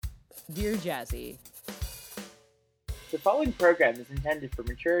Dear Jazzy. The following program is intended for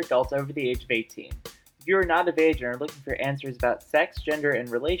mature adults over the age of 18. If you are not of age and are looking for answers about sex, gender, and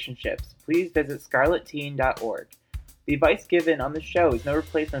relationships, please visit scarletteen.org. The advice given on the show is no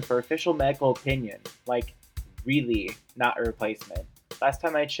replacement for official medical opinion. Like, really not a replacement. Last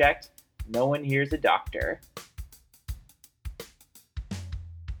time I checked, no one here's a doctor.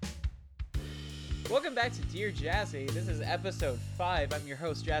 Welcome back to Dear Jazzy. This is episode 5. I'm your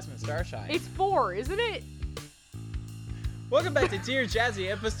host, Jasmine Starshine. It's 4, isn't it? Welcome back to Dear Jazzy,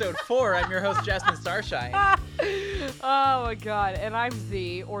 episode 4. I'm your host, Jasmine Starshine. Oh my god, and I'm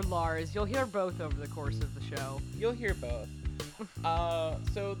Z, or Lars. You'll hear both over the course of the show. You'll hear both.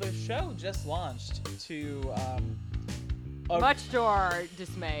 So the show just launched to, Much to our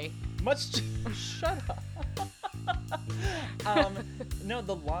dismay. Shut up. No,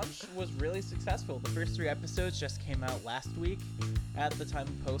 the launch was really successful. The first 3 episodes just came out last week at the time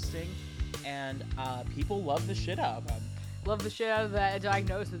of posting, and people love the shit out of them. Love the shit out of that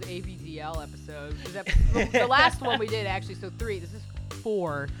Diagnosed with ABDL episode. The last one we did, actually, so 3. This is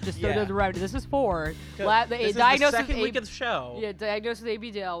 4. Just so Yeah. the reminder, this is 4. This is the second week of the show. Yeah, Diagnosed with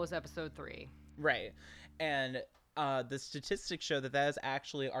ABDL was episode 3. Right. And the statistics show that is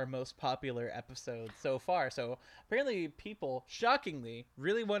actually our most popular episode so far. So apparently people, shockingly,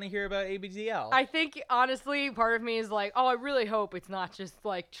 really want to hear about ABDL. I think, honestly, part of me is like, oh, I really hope it's not just,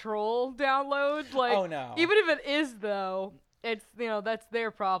 like, troll download. Like, Oh, no. Even if it is, though, it's, that's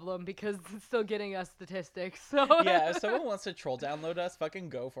their problem because it's still getting us statistics. So Yeah, if someone wants to troll download us, fucking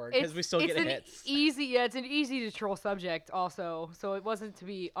go for it, because we still get hits. It's an easy to troll subject also, so it wasn't to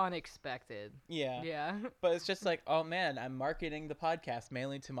be unexpected. Yeah. Yeah. But it's just like, oh man, I'm marketing the podcast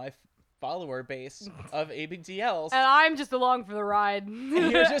mainly to my follower base of ABDLs. And I'm just along for the ride.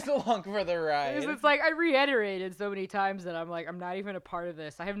 You're just along for the ride. Because it's like I reiterated so many times that I'm like, I'm not even a part of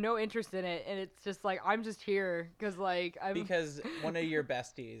this. I have no interest in it, and it's just like I'm just here because like I'm. Because one of your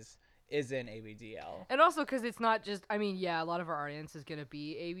besties is in ABDL. And also because it's not just, a lot of our audience is gonna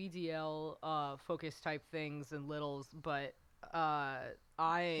be ABDL focus type things and littles, but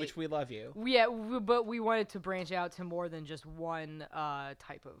Which we love you. but we wanted to branch out to more than just one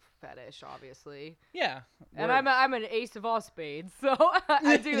type of fetish, obviously. Yeah. And I'm an ace of all spades, so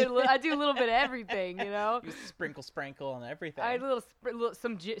I do a little bit of everything, You sprinkle on everything. I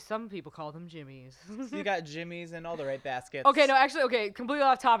some people call them jimmies. So you got jimmies in all the right baskets. Okay, completely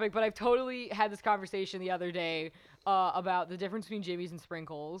off topic, but I've totally had this conversation the other day about the difference between jimmies and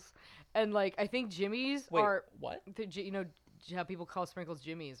sprinkles, and like I think jimmies are what? How people call sprinkles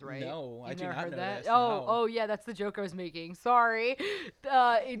jimmies, right? No, I do never not heard know that. this. Oh, yeah, that's the joke I was making. Sorry.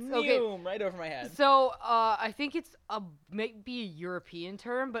 It's okay. Boom, right over my head. So I think it's maybe a European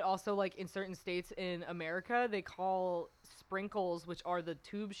term, but also like in certain states in America, they call sprinkles, which are the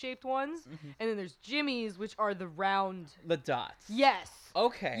tube-shaped ones, and then there's jimmies, which are the round. The dots. Yes.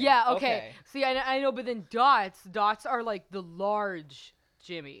 Okay. Yeah. Okay. See, I know, but then dots are like the large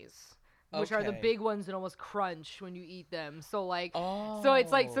jimmies. Which are the Okay. big ones that almost crunch when you eat them. So like, Oh, so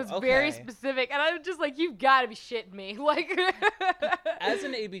it's very okay. specific, and I'm just like, you've got to be shitting me, like. As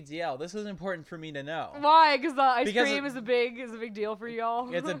an ABDL, this is important for me to know. Why? Because the ice Because cream is a big deal for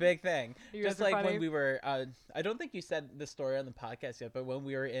y'all. It's a big thing. You Just guys are like funny. when we were, I don't think you said this story on the podcast yet, but when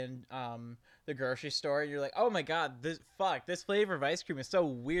we were in the grocery store, and you're like, oh my god, this flavor of ice cream is so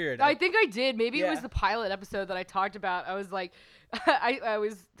weird. I think I did. Maybe it was Yeah. the pilot episode that I talked about. I was like, I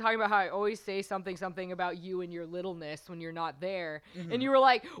was talking about how I always say something about you and your littleness when you're not there. And you were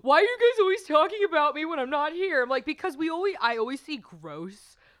like, why are you guys always talking about me when I'm not here? I'm like, because I always see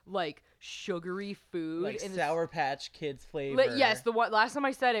gross, like, sugary food. like and Sour Patch Kids flavor. Yes, the one last time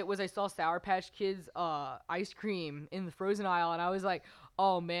I said it was I saw Sour Patch Kids ice cream in the frozen aisle, and I was like,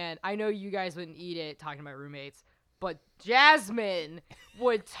 oh man, I know you guys wouldn't eat it, talking to my roommates, but Jasmine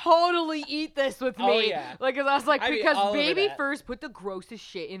would totally eat this with me. Oh, yeah. Like, 'cause I was like, I'd be because all over baby that. first put the grossest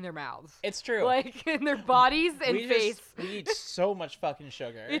shit in their mouths. It's true. Like, in their bodies and face. We eat so much fucking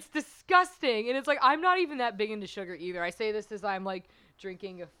sugar. It's disgusting. And it's like, I'm not even that big into sugar either. I say this as I'm like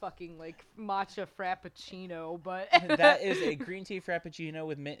drinking a fucking like matcha frappuccino, but That is a green tea frappuccino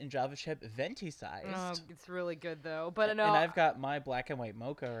with mint and Java chip, venti sized. Oh, it's really good though. But no, And I've got my black and white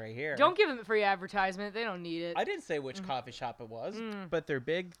mocha right here. don't give them free advertisement. They don't need it. I didn't say which coffee shop it was, Mm. but they're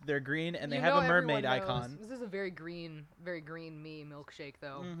big, they're green, and they You have know a mermaid everyone knows. icon. This is a very green me milkshake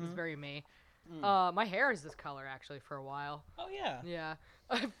though. It's Mhm. very me. Mm. My hair is this color actually for a while. Oh yeah, Yeah,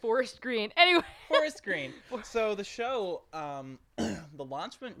 forest green. Anyway, forest green. So the show, the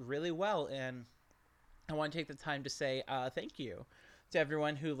launch went really well, and I want to take the time to say thank you to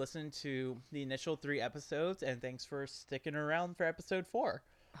everyone who listened to the initial 3 episodes, and thanks for sticking around for episode 4.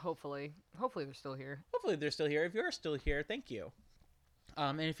 Hopefully they're still here. Hopefully they're still here. If you're still here, thank you.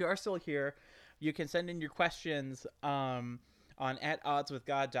 And if you are still here, you can send in your questions on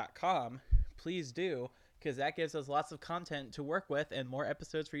 @oddswithgod.com. Please do, because that gives us lots of content to work with and more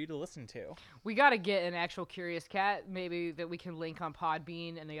episodes for you to listen to. We got to get an actual Curious Cat, maybe that we can link on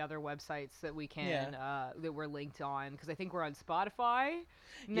Podbean and the other websites that we can that we're linked on, because I think we're on Spotify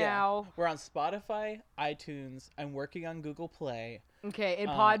now. Yeah, we're on Spotify, iTunes. I'm working on Google Play. Okay, and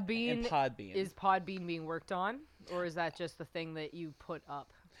Podbean. Is Podbean being worked on, or is that just the thing that you put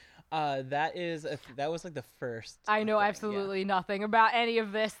up? That was like the first. I know thing, absolutely nothing about any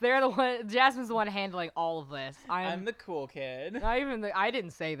of this. They're the one. Jasmine's the one handling all of this. I'm the cool kid. I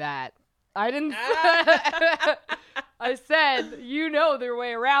didn't say that. I didn't. I said you know their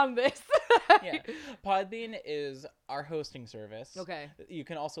way around this. Yeah, Podbean is our hosting service. Okay. You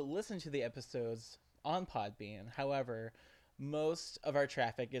can also listen to the episodes on Podbean. However, most of our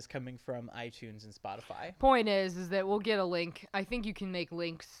traffic is coming from iTunes and Spotify. Point is that we'll get a link. I think you can make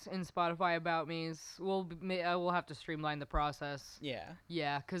links in Spotify about me's. We'll have to streamline the process.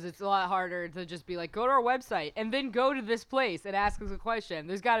 Yeah, because it's a lot harder to just be like, go to our website and then go to this place and ask us a question.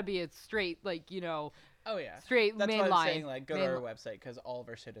 There's got to be a straight, Oh yeah, straight That's main why I'm line. saying like go to our website because all of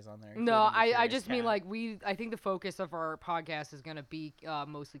our shit is on there. No, including the I Curious just mean Cat. I think the focus of our podcast is gonna be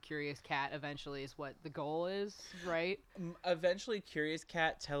mostly Curious Cat. Eventually, is what the goal is, right? Eventually, Curious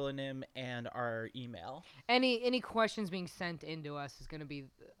Cat, Telenym, and our email. Any questions being sent into us is gonna be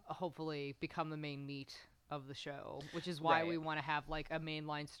hopefully become the main meat of the show, which is why we want to have like a main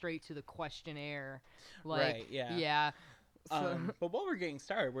line straight to the questionnaire. Right, yeah. Yeah. So, But while we're getting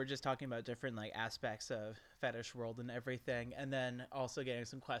started, we're just talking about different like aspects of fetish world and everything, and then also getting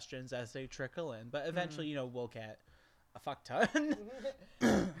some questions as they trickle in. But eventually, we'll get a fuck ton.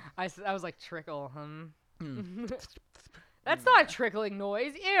 I was like trickle, That's not a trickling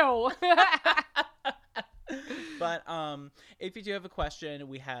noise. Ew. But if you do have a question,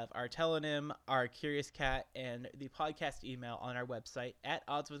 we have our Telenym, our Curious Cat, and the podcast email on our website at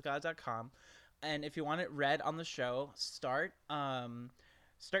oddswithgod.com. And if you want it read on the show, start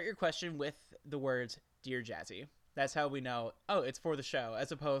your question with the words "Dear Jazzy." That's how we know, it's for the show,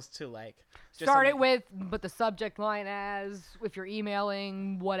 as opposed to like start it with, but the subject line as if you're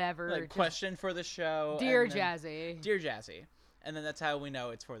emailing, whatever. Like question for the show. Dear Jazzy. Dear Jazzy, and then that's how we know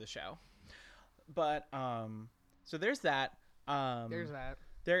it's for the show. But so there's that. There's that.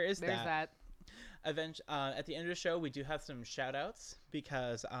 There's that. At the end of the show, we do have some shout outs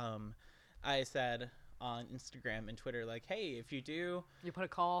because I said on Instagram and Twitter, like, hey, if you do, you put a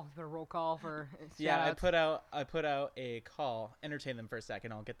roll call for I put out a call. Entertain them for a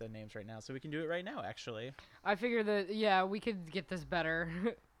second. I'll get the names right now, so we can do it right now. Actually, I figure that we could get this better.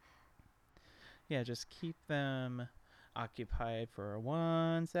 Yeah, just keep them occupied for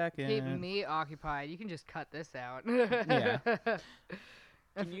 1 second. Keep me occupied. You can just cut this out. Yeah.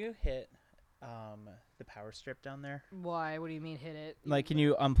 Can you hit the power strip down there? Why? What do you mean hit it? Like, can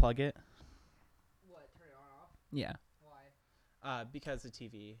you unplug it? What? Turn it on off? Yeah. Why? Because the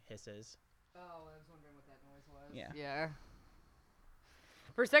TV hisses. Oh, I was wondering what that noise was. Yeah. Yeah.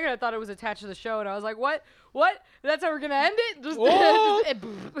 For a second, I thought it was attached to the show, and I was like, "What? What? That's how we're gonna end it?" Just,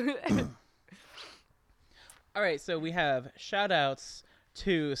 All right, so we have shout-outs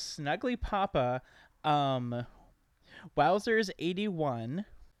to Snuggly Papa, Wowzers81,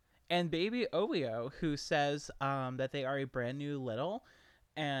 and Baby Oeo, who says that they are a brand new little,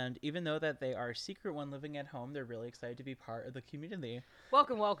 and even though that they are a secret one living at home, they're really excited to be part of the community.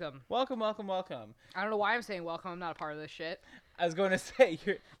 Welcome, welcome. Welcome, welcome, welcome. I don't know why I'm saying welcome. I'm not a part of this shit. I was going to say,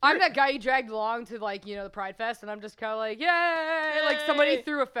 I'm that guy you dragged along to, the Pride Fest, and I'm just kind of like, yay! Like, somebody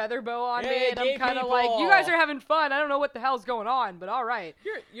threw a feather bow on me, and I'm kind of like, you guys are having fun. I don't know what the hell's going on, but all right.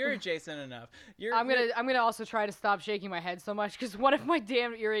 You're adjacent enough. I'm gonna also try to stop shaking my head so much, because one of my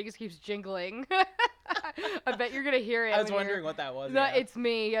damn earrings keeps jingling. I bet you're gonna hear it. I was wondering what that was. No, yeah. It's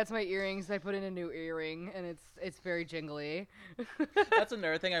me. That's my earrings. I put in a new earring, and it's very jingly. That's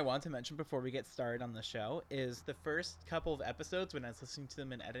another thing I want to mention before we get started on the show is the first couple of episodes when I was listening to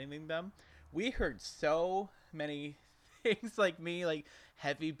them and editing them, we heard so many things like me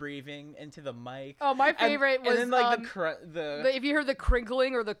heavy breathing into the mic. Oh, my favorite was and then if you heard the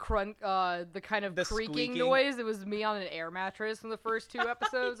crinkling or the crunk, the kind of the creaking squeaking noise, it was me on an air mattress in the first 2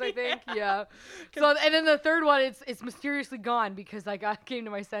 episodes, I think. Yeah. So and then the third one, it's mysteriously gone because I came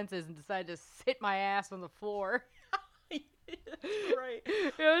to my senses and decided to sit my ass on the floor. Right.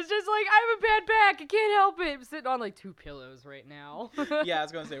 It was just like, I have a bad back. I can't help it. I'm sitting on 2 pillows right now. Yeah, I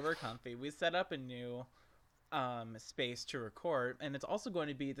was gonna say we're comfy. We set up a new space to record, and it's also going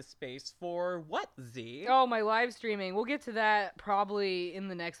to be the space for what, Z? Oh, my live streaming. We'll get to that probably in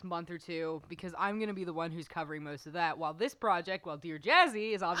the next month or two because I'm going to be the one who's covering most of that. While this project, while Dear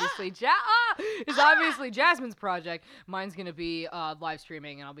Jazzy is obviously obviously Jasmine's project, mine's going to be live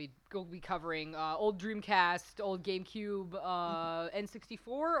streaming, and I'll be covering old Dreamcast, old GameCube, N64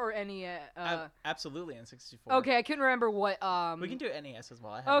 or NES. Absolutely N64. Okay, I couldn't remember what. We can do NES as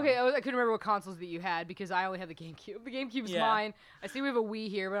well. I couldn't remember what consoles that you had because I only had the GameCube. The GameCube's mine. I see we have a Wii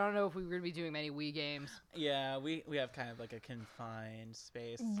here, but I don't know if we're going to be doing many Wii games. Yeah, we have kind of like a confined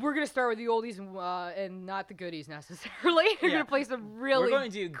space. We're going to start with the oldies and not the goodies necessarily. We're going to play some really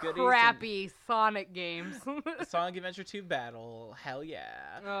crappy Sonic games. Sonic Adventure 2 Battle, hell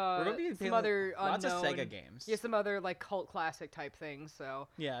yeah. We're going to be some other lots unknown, of Sega games. Yeah, some other like cult classic type things. So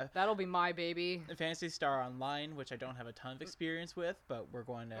yeah, that'll be my baby. Phantasy Star Online, which I don't have a ton of experience with, but we're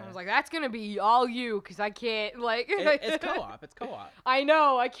going to. I was like, that's gonna be all you, cause I can't like. It's co-op. It's co-op. I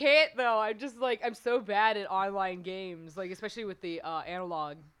know, I can't though. I'm so bad at online games, like especially with the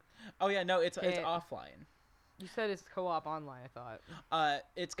analog. Oh yeah, no, it's offline. You said it's co-op online. I thought.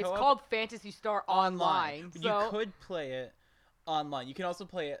 It's co-op. It's called Phantasy Star Online. So you could play it online. You can also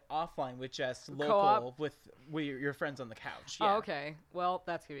play it offline with just local co-op? with your friends on the couch. Yeah. Oh, okay. Well,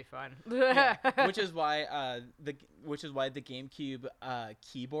 that's gonna be fun. Yeah. Which is why the GameCube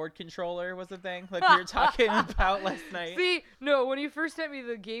keyboard controller was a thing, like we were talking about last night. See, no, when you first sent me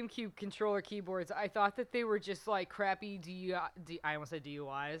the GameCube controller keyboards, I thought that they were just like crappy I almost said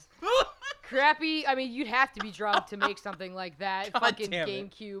DUIs. Crappy. I mean, you'd have to be drunk to make something like that. God fucking damn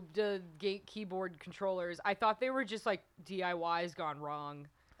it. GameCube, keyboard controllers. I thought they were just like DIYs gone wrong.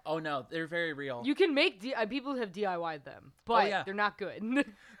 Oh no, they're very real. You can make people have DIY'd them, but they're not good.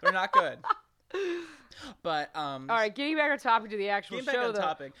 They're not good. But all right, getting back on topic to the actual show, though.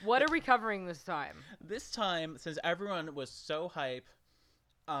 Topic. What are we covering this time? This time, since everyone was so hype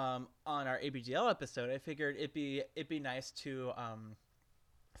on our ABGL episode, I figured it'd be nice to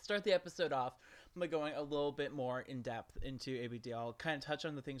start the episode off by going a little bit more in depth into ABDL, kind of touch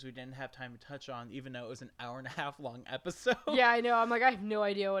on the things we didn't have time to touch on, even though it was an hour and a half long episode. Yeah, I know. I'm like, I have no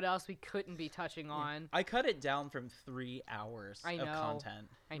idea what else we couldn't be touching on. I cut it down from 3 hours of content.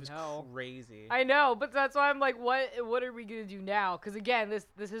 I was know. Crazy. I know, but that's why I'm like, what are we gonna do now? Because again,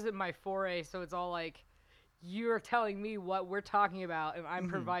 this isn't my foray, so it's all like, you're telling me what we're talking about, and I'm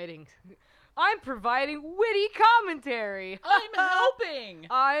providing. I'm providing witty commentary.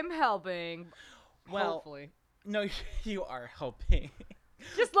 I'm helping. Well, hopefully. No, you are helping.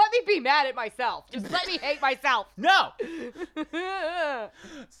 Just let me be mad at myself. Just let me hate myself. No!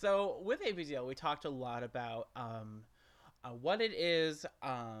 So, with ABDL, we talked a lot about what it is.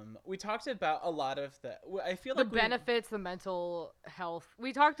 We talked about a lot of I feel like the benefits, the mental health.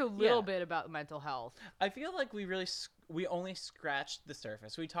 We talked a little bit about mental health. I feel like we only scratched the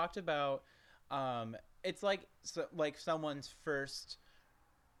surface. We talked about it's like someone's first.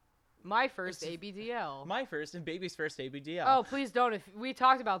 My first ABDL. My first and baby's first ABDL. Oh, please don't. If we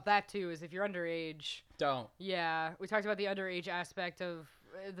talked about that too, is if you're underage. Don't. Yeah, we talked about the underage aspect of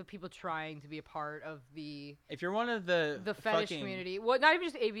the people trying to be a part of the. If you're one of the fetish community, well, not even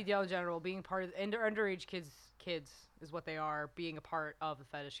just ABDL in general, being part of underage kids is what they are. Being a part of the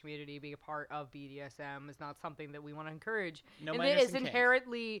fetish community, being a part of BDSM is not something that we want to encourage. No, and it is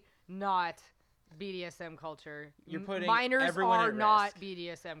inherently not BDSM culture. You're putting minors everyone are at not risk.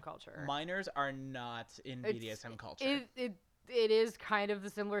 BDSM culture. Minors are not in BDSM culture. It is kind of the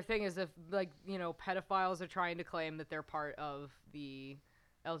similar thing as if, like, you know, pedophiles are trying to claim that they're part of the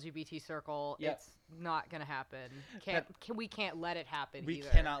LGBT circle. Yep. It's not gonna happen. We can't let it happen. We either.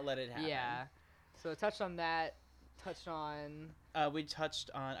 cannot let it happen. Yeah. So touched on that. Touched on. We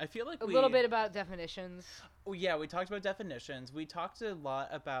touched on. I feel like a little bit about definitions. Oh yeah, we talked about definitions. We talked a lot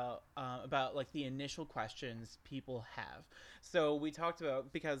about like the initial questions people have. So we talked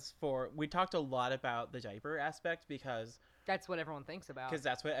about we talked a lot about the diaper aspect because that's what everyone thinks about. Because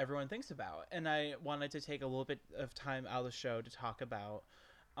that's what everyone thinks about, and I wanted to take a little bit of time out of the show to talk about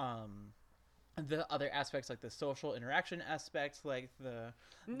the other aspects, like the social interaction aspects, like the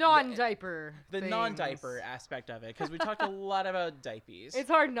non-diaper aspect of it, because we talked a lot about diapers. It's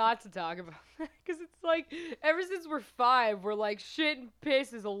hard not to talk about because it's like ever since we're 5, we're like shit and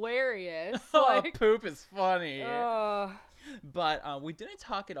piss is hilarious. Like poop is funny. But we didn't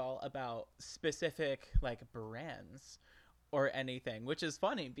talk at all about specific like brands or anything, which is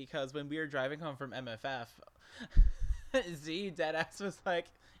funny because when we were driving home from MFF, Z deadass was like.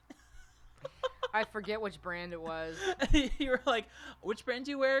 I forget which brand it was. You were like, which brand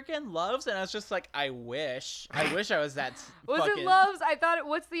do you wear again? Loves? And I was just like, I wish I was that Was fucking... it Love's? I thought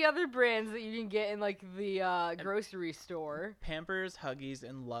what's the other brands that you can get in like the grocery store? Pampers, Huggies,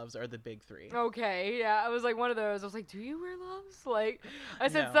 and Loves are the big three. Okay, yeah, I was like one of those. I was like, do you wear Loves? Like, I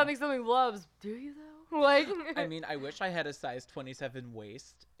said No. something Loves. Do you though? Like, I mean, I wish I had a size 27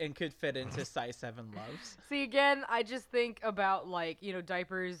 waist and could fit into size 7 Loves. see, again, I just think about like,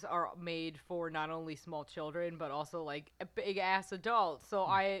 diapers are made for not only small children but also like big ass adults. So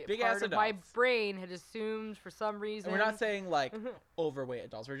Big-ass my adults. brain had assumed for some reason. And we're not saying like overweight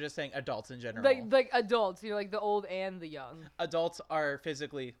adults. We're just saying adults in general. like adults, like the old and the young. Adults are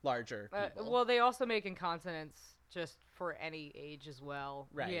physically larger people. Well, they also make incontinence just for any age as well.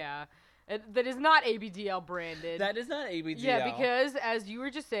 Right. Yeah. That is not ABDL branded. That is not ABDL. Yeah, because as you were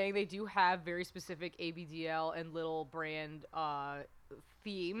just saying, they do have very specific ABDL and little brand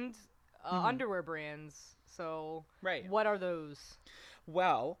themed underwear brands. So, Right. what are those?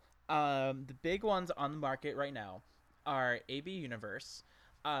 Well, the big ones on the market right now are AB Universe,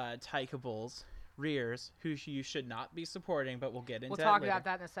 Tykables, Rears, who you should not be supporting, but we'll get into We'll that talk later. about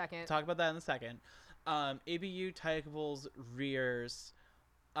that in a second. Talk about that in a second. ABU, Tykables, Rears,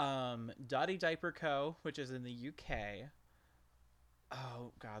 Dottie Diaper Co., which is in the UK.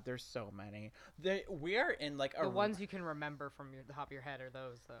 Oh god, there's so many. We are in like The ones you can remember from the top of your head are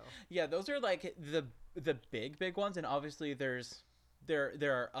those, though. Yeah, those are like the big ones, and obviously there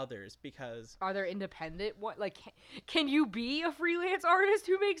are others because Are there independent? What like can you be a freelance artist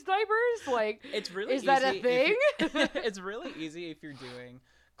who makes diapers? Like, it's really is that a easy if thing? it's really easy if you're doing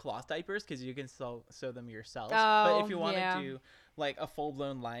cloth diapers because you can sew them yourself. Oh, But if you want yeah. to do like a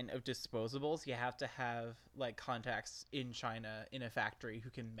full-blown line of disposables, you have to have like contacts in China in a factory who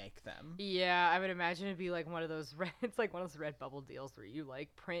can make them. Yeah, I would imagine it'd be like one of those it's like one of those Redbubble deals where you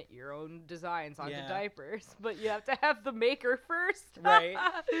like print your own designs onto Yeah. diapers, but you have to have the maker first. Right.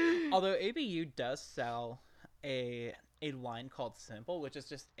 Although ABU does sell a line called Simple, which is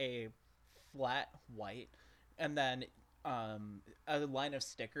just a flat white, and then a line of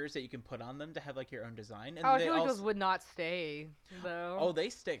stickers that you can put on them to have like your own design. And Oh, I they feel like also, those would not stay though. oh, they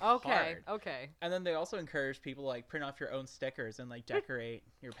stick okay, hard. okay. And then they also encourage people to, like, print off your own stickers and like decorate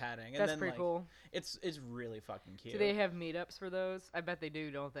your padding. And That's then, pretty like, cool. It's really fucking cute. Do they have meetups for those? I bet they do,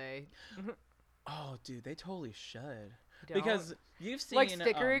 don't they? Oh, dude, they totally should. Don't? Because you've seen like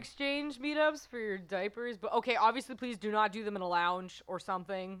sticker exchange meetups for your diapers, but okay, obviously please do not do them in a lounge or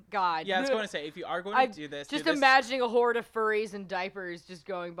something. God. Yeah, I was going to say, if you are going to do this, Just do this- imagining a horde of furries and diapers just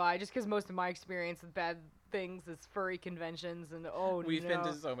going by, just because most of my experience with bad things is furry conventions, and We've been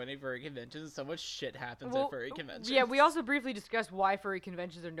no. to so many furry conventions. So much shit happens Well, at furry conventions. Yeah, we also briefly discussed why furry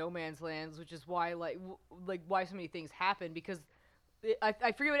conventions are no man's lands, which is why why so many things happen, because I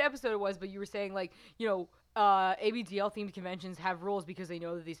forget what episode it was, but you were saying ABDL themed conventions have rules because they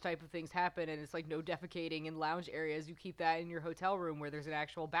know that these type of things happen, and it's like no defecating in lounge areas. You keep that in your hotel room where there's an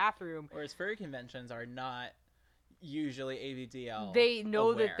actual bathroom. Whereas furry conventions are not usually ABDL. They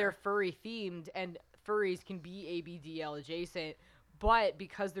know aware. that they're furry themed, and furries can be ABDL adjacent. But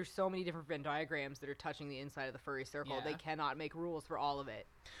because there's so many different Venn diagrams that are touching the inside of the furry circle, Yeah. they cannot make rules for all of it.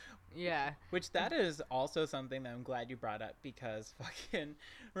 Yeah. Which that is also something that I'm glad you brought up, because fucking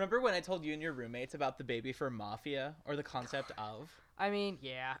remember when I told you and your roommates about the baby fur mafia, or the concept of? I mean,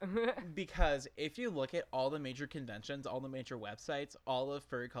 yeah. Because if you look at all the major conventions, all the major websites, all of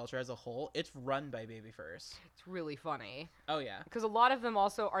furry culture as a whole, it's run by baby furs. It's really funny. Oh yeah. Because a lot of them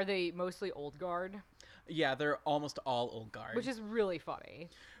also, are they mostly old guard? Yeah, they're almost all old guard. Which is really funny.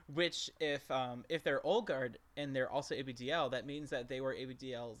 Which, if they're old guard and they're also ABDL, that means that they were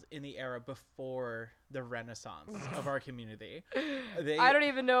ABDLs in the era before the Renaissance of our community. I don't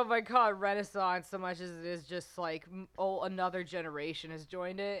even know if I call it Renaissance so much as it is just like another generation has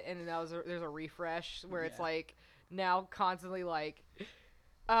joined it, and now there's a refresh where it's Yeah. like now constantly like.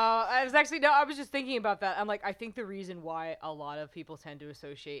 I was just thinking about that. I'm like, I think the reason why a lot of people tend to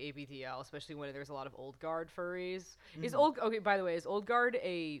associate ABDL, especially when there's a lot of old guard furries, is okay, by the way, is old guard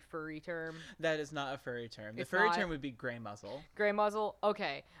a furry term? That is not a furry term. The It's furry not? term would be gray muzzle. Gray muzzle?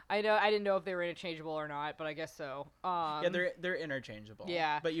 Okay. I didn't know if they were interchangeable or not, but I guess so. Yeah, they're interchangeable.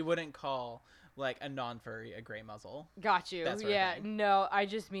 Yeah. But you wouldn't call like a non-furry a gray muzzle. Got you. That sort of Yeah, thing. no, I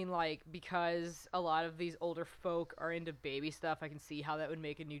just mean like because a lot of these older folk are into baby stuff, I can see how that would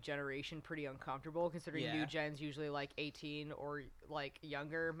make a new generation pretty uncomfortable, considering Yeah. new gen's usually like 18 or like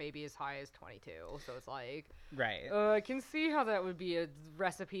younger, maybe as high as 22. So it's like, Right. I can see how that would be a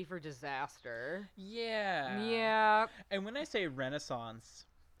recipe for disaster. Yeah. Yeah. And when I say renaissance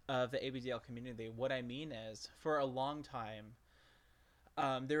of the ABDL community, what I mean is for a long time,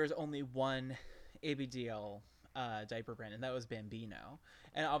 there was only one ABDL diaper brand, and that was Bambino.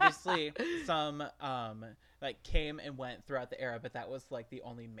 And obviously some like came and went throughout the era, but that was like the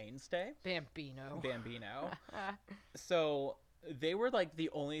only mainstay. Bambino. So they were like the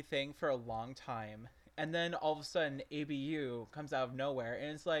only thing for a long time, and then all of a sudden ABU comes out of nowhere,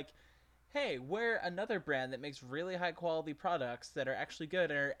 and it's like, hey, we're another brand that makes really high quality products that are actually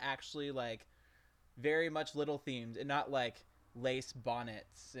good and are actually like very much little themed and not like lace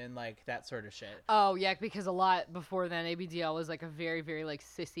bonnets and like that sort of shit. Oh yeah, because a lot before then ABDL was like a very, very like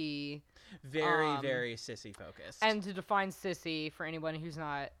sissy, very sissy focused. And to define sissy for anyone who's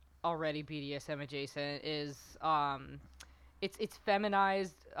not already BDSM adjacent is it's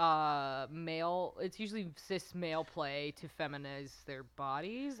feminized male. It's usually cis male play to feminize their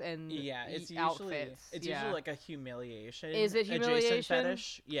bodies and it's outfits. Usually like a humiliation. Is it humiliation? Adjacent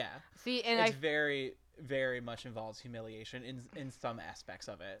fetish? Yeah. See, and it's very much involves humiliation in some aspects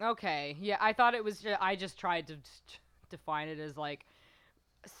of it. Okay, yeah, I thought it was. I just tried to define it as like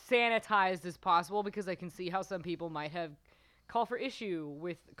sanitized as possible because I can see how some people might have call for issue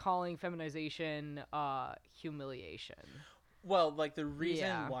with calling feminization humiliation. Well, like the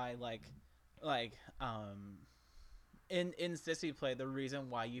reason why in sissy play, the reason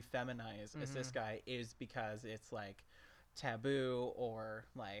why you feminize a cis guy is because it's like taboo or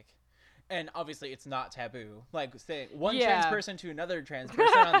like. And obviously, it's not taboo. Like, say, one trans person to another trans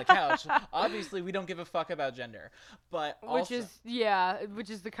person on the couch. Obviously, we don't give a fuck about gender. But which is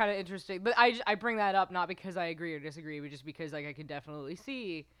the kind of interesting. But I bring that up not because I agree or disagree, but just because like I can definitely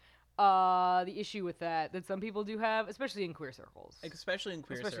see the issue with that some people do have, especially in queer circles. Especially in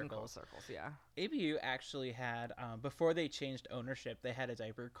queer circles, yeah. ABU actually had, before they changed ownership, they had a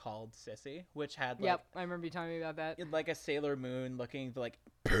diaper called Sissy, which had like... Yep, I remember you telling me about that. Like a Sailor Moon looking like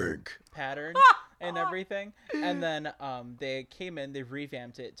pink pattern and everything. And then they came in, they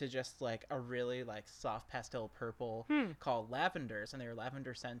revamped it to just like a really like soft pastel purple called Lavenders, and they were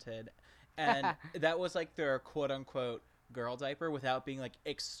lavender scented. And that was like their quote unquote girl diaper without being like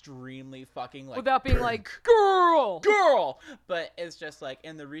extremely fucking like without being like girl, but it's just like,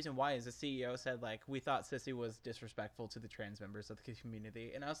 and the reason why is the CEO said like, we thought Sissy was disrespectful to the trans members of the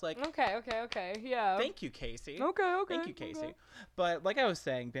community, and I was like, okay, yeah, thank you, Casey. Okay, thank you, Casey. But like I was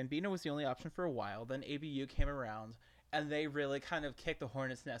saying, Bambino was the only option for a while. Then ABU came around, and they really kind of kicked the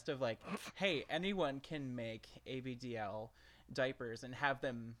hornet's nest of like, hey, anyone can make ABDL diapers and have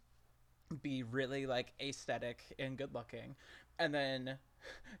them be really like aesthetic and good looking. And then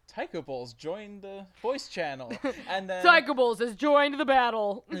Tykables joined the voice channel, and then Tykables has joined the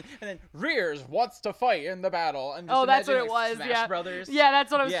battle, and then Rears wants to fight in the battle. And that's what like, it was. Smash Brothers. Yeah,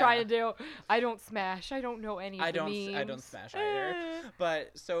 that's what I was trying to do. I don't smash. I don't know any of the memes. I don't smash either.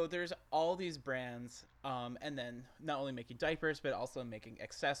 But so there's all these brands, and then not only making diapers but also making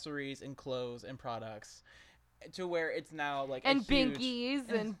accessories and clothes and products. To where it's now like and binkies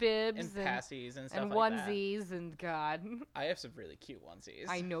and bibs and passies and stuff and like onesies that. And God, I have some really cute onesies.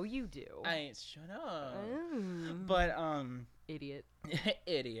 I know you do. Shut up. But idiot.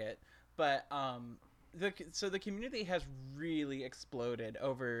 But the community has really exploded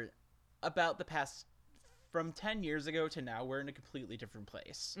over about the past. From 10 years ago to now, we're in a completely different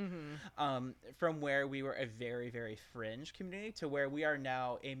place. From where we were a very, very fringe community to where we are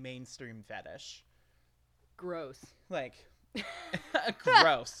now a mainstream fetish. Gross. Like,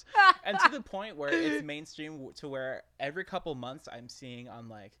 gross. And to the point where it's mainstream to where every couple months I'm seeing on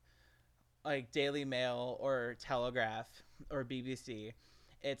like Daily Mail or Telegraph or BBC,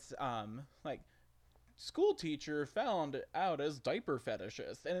 it's like school teacher found out as diaper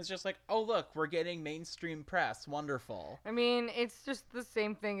fetishist, and it's just like, oh look, we're getting mainstream press. Wonderful. I mean, it's just the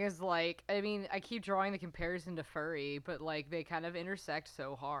same thing as like, I mean, I keep drawing the comparison to furry, but like they kind of intersect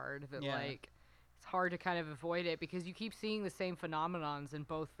so hard that like it's hard to kind of avoid it because you keep seeing the same phenomenons in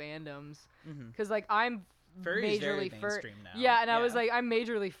both fandoms. Because like I'm Furry's majorly furry now. Yeah, and I was like, I'm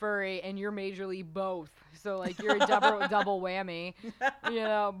majorly furry and you're majorly both. So like you're a double whammy, you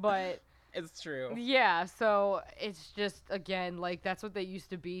know, but it's true. Yeah, so it's just, again, like, that's what they used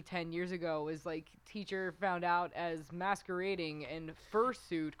to be 10 years ago, is, like, teacher found out as masquerading in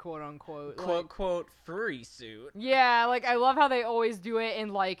fursuit, quote-unquote. Quote-unquote furry suit. Yeah, like, I love how they always do it in,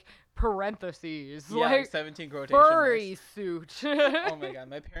 like, parentheses. Yeah, like 17 quotation furry marks. Suit. Oh my god,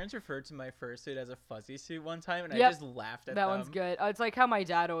 my parents referred to my fursuit as a fuzzy suit one time, and I just laughed at that them. One's good. It's like how my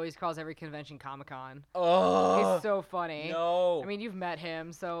dad always calls every convention Comic-Con. Oh, it's so funny. No, I mean, you've met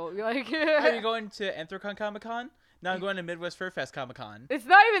him, so like. Are you going to Anthrocon Comic-Con? Now I'm going to Midwest Fur Fest Comic-Con. It's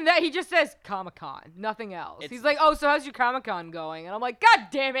not even that. He just says Comic-Con, nothing else. He's like, oh, so how's your Comic-Con going? And I'm like, God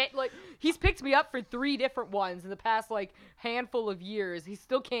damn it. Like, he's picked me up for 3 different ones in the past, like, handful of years. He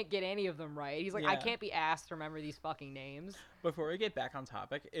still can't get any of them right. He's like, I can't be asked to remember these fucking names. Before we get back on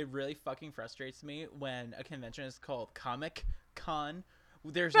topic, it really fucking frustrates me when a convention is called Comic-Con.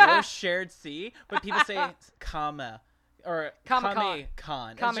 There's no shared C, but people say comma or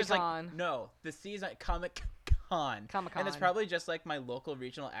Comic-Con. It's just like, no, the C is like Comic-Con. Comic-Con. And it's probably just like my local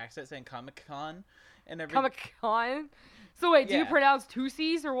regional accent saying Comic-Con. And Comic-Con? So wait, do you pronounce 2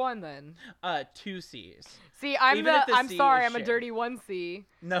 C's or 1 then? 2 C's. See, I'm sorry, I'm a dirty 1 C.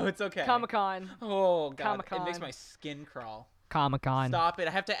 No, it's okay. Comic-Con. Oh, God. Comic-Con. It makes my skin crawl. Comic-Con. Stop it.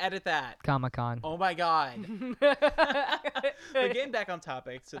 I have to edit that. Comic-Con. Oh, my God. But getting back on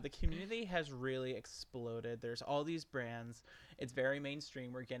topic, so the community has really exploded. There's all these brands. It's very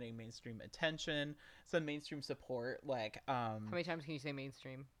mainstream. We're getting mainstream attention, some mainstream support. Like, how many times can you say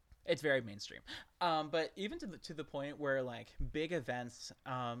mainstream? It's very mainstream. But even to the point where, like, big events,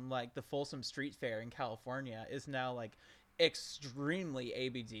 like the Folsom Street Fair in California is now, like, extremely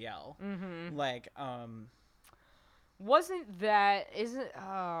ABDL. Mm-hmm. Like,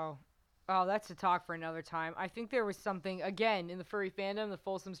 Oh, that's a talk for another time. I think there was something, again, in the furry fandom, the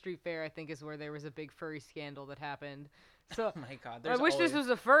Folsom Street Fair, I think, is where there was a big furry scandal that happened. So, oh my God. I wish this was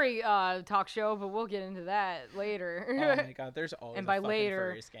a furry talk show, but we'll get into that later. Oh my God, there's always and by a fucking later,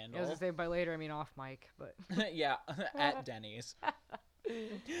 furry scandal. I was going to say by later, I mean off mic, but... Yeah, at Denny's.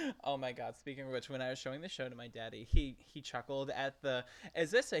 Oh my God, speaking of which, when I was showing the show to my daddy, he chuckled at the,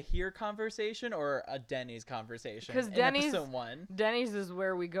 is this a here conversation or a Denny's conversation? Because episode 1. Denny's is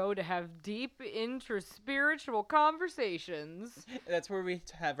where we go to have deep intra-spiritual conversations. That's where we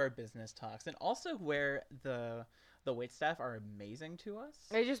have our business talks, and also where the waitstaff are amazing to us.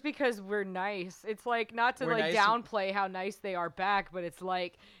 It's just because we're nice. It's like, not to We're like nice. downplay how nice they are back, but it's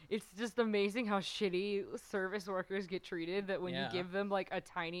like, it's just amazing how shitty service workers get treated, that when you give them like a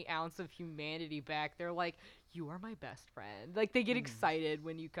tiny ounce of humanity back, they're like, you are my best friend. Like, they get excited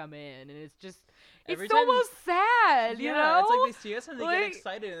when you come in, and it's just, it's almost sad, you know? It's like they see us and they get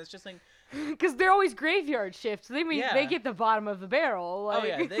excited, and it's just like, because they're always graveyard shifts. They they get the bottom of the barrel. Like. Oh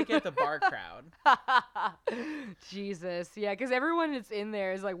yeah, they get the bar crowd. Jesus, yeah, because everyone that's in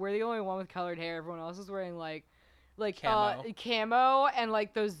there is like, we're the only one with colored hair. Everyone else is wearing like camo and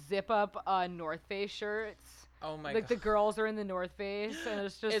like those zip up North Face shirts. Oh my God. Like the girls are in the North Face, and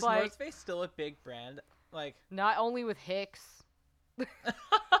it's just is North Face still a big brand? Like, not only with Hicks.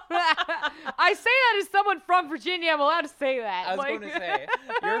 I say that as someone from Virginia. I'm allowed to say that. I was going to say,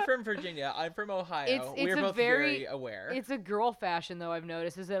 you're from Virginia. I'm from Ohio. We're both very aware. It's a girl fashion, though. I've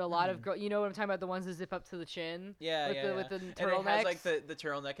noticed is that a lot of you know what I'm talking about? The ones that zip up to the chin. Yeah, with the turtlenecks. And it has like the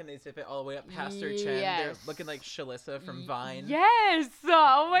turtleneck, and they zip it all the way up past their chin. They're looking like Shalissa from Vine. Yes.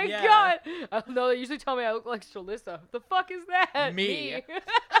 Oh my God. No, they usually tell me I look like Shalissa. The fuck is that? Me.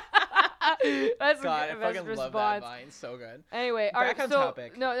 That's God, a I fucking response. love that Vine. So good. Anyway, back on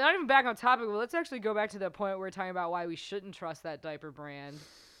topic. No, not even back on topic. Well, let's actually go back to the point where we're talking about why we shouldn't trust that diaper brand.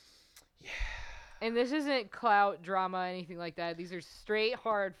 Yeah. And this isn't clout drama, anything like that. These are straight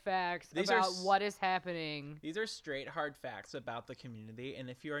hard facts about what is happening. These are straight hard facts about the community. And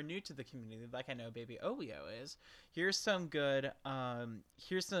if you are new to the community, like I know Baby Oyo is, here's some good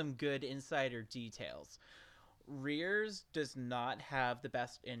insider details. Rears does not have the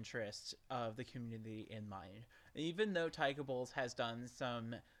best interests of the community in mind. Even though Taika Bowles has done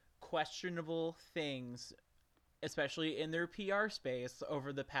some questionable things, especially in their PR space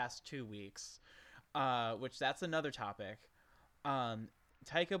over the past 2 weeks, which that's another topic.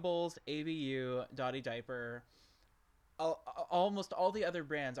 Taika Bowles, ABU, Dottie Diaper, almost all the other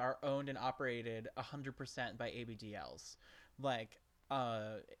brands are owned and operated 100% by ABDLs. Like,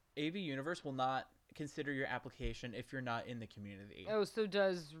 AV Universe will not consider your application if you're not in the community. Oh, so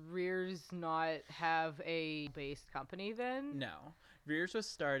does Rears not have a based company then? No. Rears was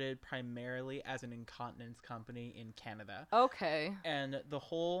started primarily as an incontinence company in Canada. Okay. And the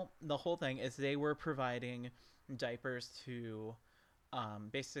whole thing is they were providing diapers to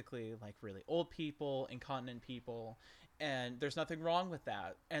basically like really old people, incontinent people, and there's nothing wrong with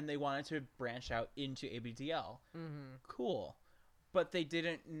that. And they wanted to branch out into ABDL. Mm-hmm. Cool. But they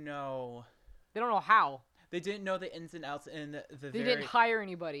didn't know... They don't know how. They didn't know the ins and outs in They didn't hire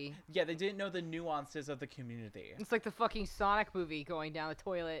anybody. Yeah, they didn't know the nuances of the community. It's like the fucking Sonic movie going down the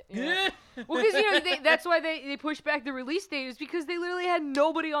toilet. You know? Well, because that's why they pushed back the release date, is because they literally had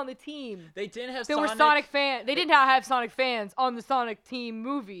nobody on the team. They didn't have There were Sonic fans. They did not have Sonic fans on the Sonic Team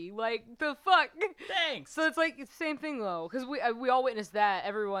movie. Like, the fuck? Thanks. So it's like it's the same thing though, because we all witnessed that.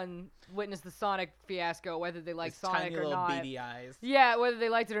 Everyone witnessed the Sonic fiasco, whether they liked Sonic tiny or little not. beady eyes. Yeah, whether they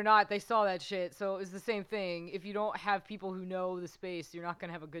liked it or not, they saw that shit. So it was the same thing. If you don't have people who know the space, you're not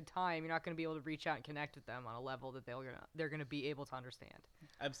gonna have a good time. You're not gonna be able to reach out and connect with them on a level that they're gonna be able to understand.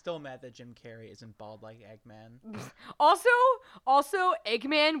 I'm still mad that Jim Carrey isn't bald like Eggman. Also,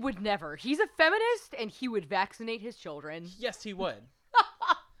 Eggman would never. He's a feminist, and he would vaccinate his children. Yes, he would.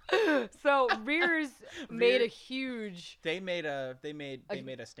 So Rears made a huge. They made a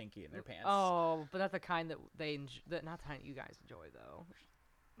stinky in their pants. Oh, but not the kind that not the kind that you guys enjoy though.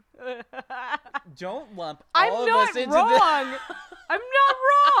 Don't lump I'm all not of us into wrong. this. I'm not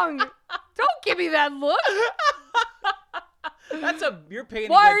wrong. Don't give me that look. You're painting.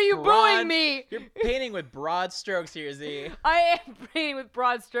 Why with are you broad, booing me? You're painting with broad strokes here, Z. I am painting with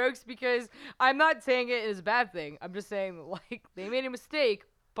broad strokes because I'm not saying it is a bad thing. I'm just saying like they made a mistake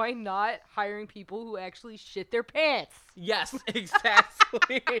by not hiring people who actually shit their pants. Yes,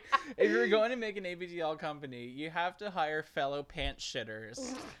 exactly. If you're going to make an ABDL company, you have to hire fellow pant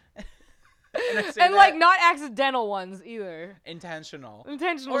shitters. And like not accidental ones either. Intentional.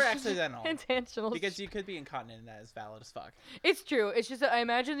 Or accidental. Intentional. Because you could be incontinent and that is valid as fuck. It's true. It's just that I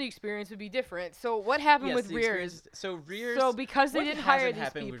imagine the experience would be different. So what happened with Rears? So Rears. So because they didn't hire these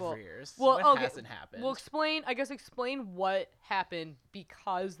people. With Rears? Well, what okay. hasn't happened? Well, explain what happened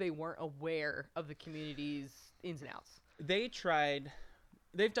because they weren't aware of the community's ins and outs.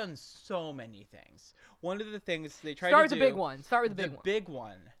 They've done so many things. One of the things they tried Start to with do... the big one. Start with the big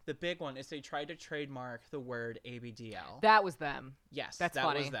one. The big one is they tried to trademark the word ABDL. That was them. Yes, that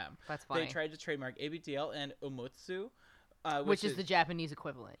funny. was them. That's funny. They tried to trademark ABDL and Omotsu. Which is the Japanese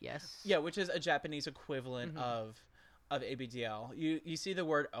equivalent, yes. Yeah, which is a Japanese equivalent of ABDL. You see the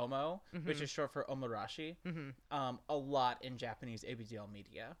word Omo, which is short for Omorashi, a lot in Japanese ABDL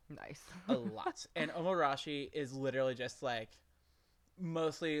media. Nice. A lot. And Omorashi is literally just like...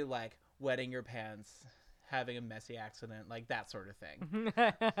 mostly like wetting your pants, having a messy accident, like that sort of thing.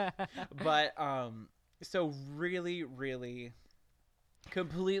 But so really, really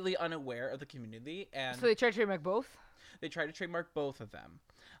completely unaware of the community, and so they tried to trademark both. They tried to trademark both of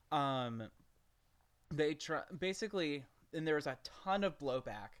them. They basically, and there was a ton of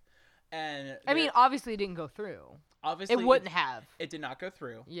blowback, and I mean, obviously, it didn't go through. Obviously, it wouldn't have. It did not go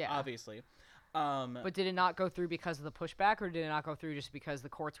through. Yeah, obviously. But did it not go through because of the pushback, or did it not go through just because the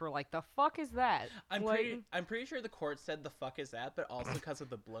courts were like, "The fuck is that"? I'm pretty sure the court said the fuck is that, but also because of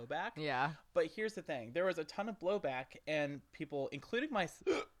the blowback. Yeah. But here's the thing: there was a ton of blowback, and people, including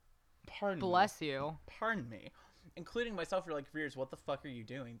myself, Bless you. Pardon me. Including myself, were like, Rears, what the fuck are you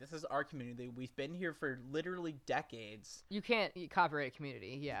doing? This is our community. We've been here for literally decades. You can't copyright a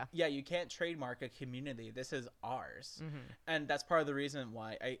community, yeah. Yeah, you can't trademark a community. This is ours. And that's part of the reason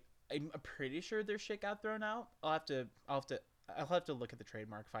why I'm pretty sure their shit got thrown out. I'll have to look at the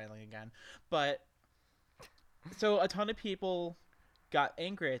trademark filing again. But so a ton of people got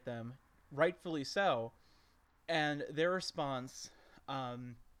angry at them, rightfully so. And their response,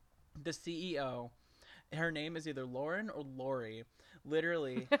 the CEO, her name is either Lauren or Lori,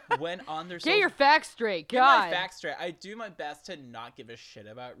 literally went on their Get your facts straight, God. Get my facts straight. I do my best to not give a shit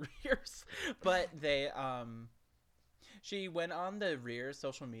about Rears, but she went on the Rears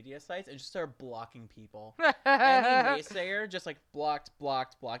social media sites and just started blocking people. Any naysayer, just like blocked.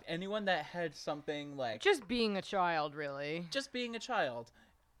 Anyone that had something like... just being a child, really. Just being a child.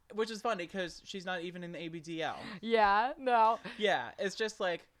 Which is funny because she's not even in the ABDL. Yeah, no. Yeah, it's just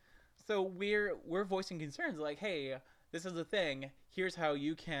like... So we're voicing concerns like, hey, this is the thing. Here's how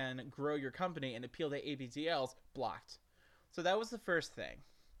you can grow your company and appeal to ABDLs. Blocked. So that was the first thing.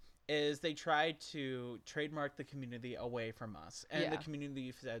 Is they tried to trademark the community away from us. And the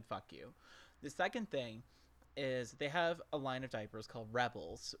community said, fuck you. The second thing is they have a line of diapers called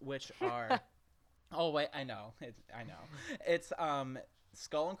Rebels, which are... oh, wait, I know. It's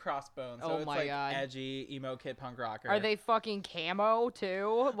skull and crossbones. So it's like edgy, emo kid punk rocker. Are they fucking camo,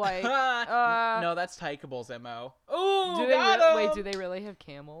 too? Like, no, that's Tykeable's MO. Ooh, do they really have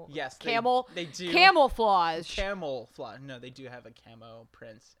camel? Yes, they do. Camouflage. Camouflage. No, they do have a camo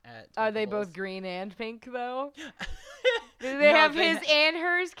print at Tykeable's. Are they both green and pink, though? Do they have his and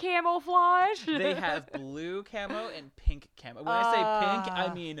hers camouflage? They have blue camo and pink camo. When I say pink,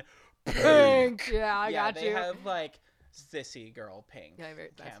 I mean pink. Yeah, I got you. They have, like, sissy girl pink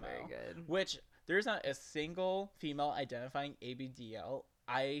that's camo. very good. Which, there's not a single female identifying ABDL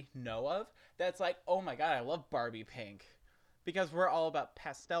I know of that's like, oh my god, I love Barbie pink. because we're all about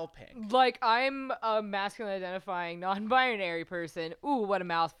pastel pink. Like, I'm a masculine identifying non-binary person. Ooh, what a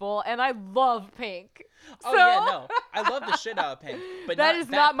mouthful. And I love pink. Oh So- yeah, no, I love the shit out of pink, but that not is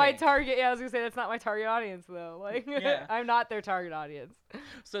not my pink. target. Yeah, I was gonna say that's not my target audience though. Like, Yeah. I'm not their target audience.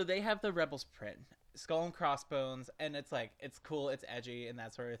 So they have the Rebels print, skull and crossbones, and it's like it's cool, it's edgy, and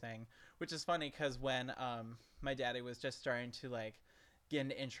that sort of thing. Which is funny because when my daddy was just starting to like get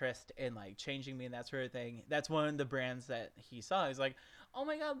an interest in like changing me and that sort of thing, that's one of the brands that he saw. He's like, "Oh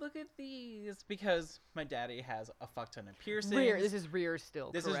my god, look at these!" Because my daddy has a fuck ton of piercings. This is Rears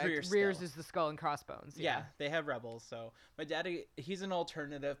still. This is correct? Rears Rears still. is the skull and crossbones. Yeah, they have Rebels. So my daddy, he's an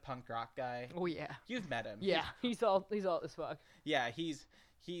alternative punk rock guy. Oh yeah. You've met him. Yeah. He's all as fuck. Yeah, he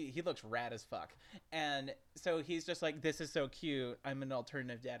looks rad as fuck. And so he's just like, this is so cute. I'm an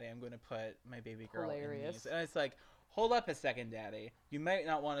alternative daddy. I'm going to put my baby girl in Hilarious. these. And it's like, hold up a second, daddy. You might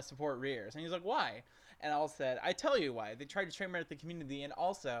not want to support Rears. And he's like, why? And I said, I tell you why. They tried to trademark the community, and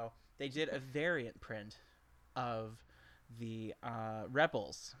also they did a variant print of the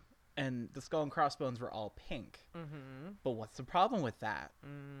Rebels. And the skull and crossbones were all pink. Mm-hmm. But what's the problem with that?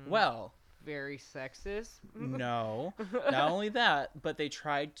 Well, Very sexist. no. Not only that, but they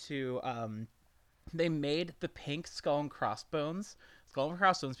tried to they made the pink skull and crossbones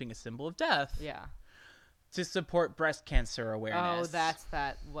being a symbol of death, Yeah. to support breast cancer awareness. Oh, that's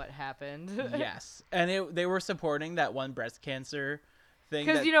what happened. Yes. And they were supporting that one breast cancer thing.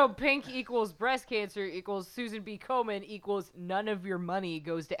 Because, that- pink equals breast cancer equals Susan B. Komen equals none of your money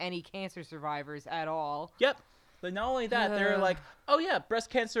goes to any cancer survivors at all. Yep. But not only that, they were like, oh yeah, breast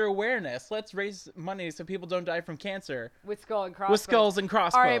cancer awareness. Let's raise money so people don't die from cancer. With skull and crossbones. With skulls and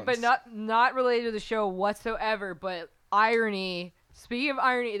crossbones. All right, but not related to the show whatsoever, but irony. Speaking of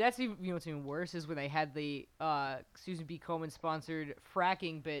irony, that's even, what's even worse is when they had the Susan B. Komen sponsored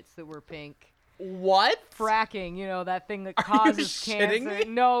fracking bits that were pink. What? Fracking, that thing that Are you causes shitting cancer.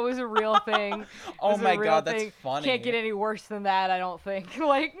 me? No, it was a real thing. Oh It was a my real God, that's thing. funny. Can't get any worse than that, I don't think.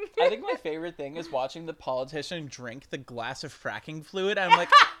 Like, I think my favorite thing is watching the politician drink the glass of fracking fluid. I'm like,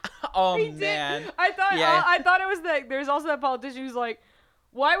 oh he did. man. I thought Yeah. I thought it was that. There's also that politician who's like,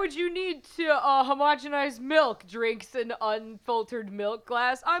 why would you need to homogenize milk? Drinks an unfiltered milk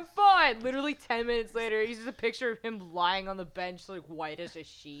glass. I'm fine. Literally 10 minutes later, he's just a picture of him lying on the bench, like white as a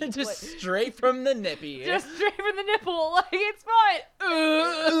sheet. Just like, straight from the nippy. just straight from the nipple. Like, it's fine.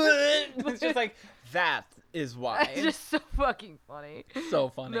 It's just like, that is why. It's just so fucking funny. So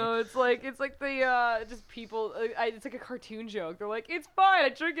funny. No, it's like the just people. It's like a cartoon joke. They're like, it's fine. I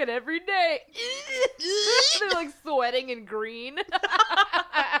drink it every day. They're like sweating and green.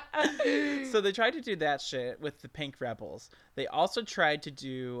 So they tried to do that shit with the Pink Rebels. They also tried to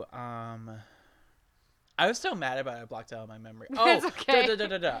do I was so mad about it. I blocked it out of my memory. Oh, It's okay.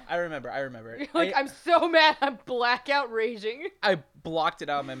 I remember. Like, I'm so mad. I'm blackout raging. I blocked it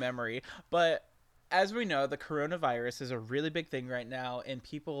out of my memory. But as we know, the coronavirus is a really big thing right now, and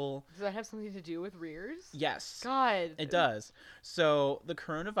people. Does that have something to do with Rears? Yes. God. It does. So the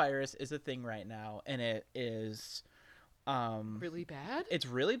coronavirus is a thing right now, and it is Really bad? it's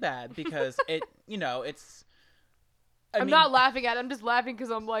really bad because it's I I'm mean, not laughing at it. I'm just laughing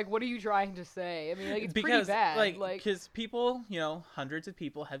because I'm like, what are you trying to say? I mean, like, it's because pretty bad. like Like, because people, hundreds of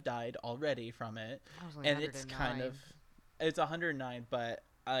people have died already from it, I was only and it's kind 109. of it's 109, but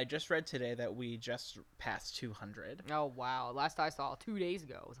I just read today that we just passed 200. Oh wow! Last I saw 2 days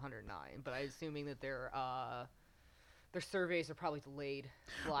ago was 109, but I'm assuming that their surveys are probably delayed.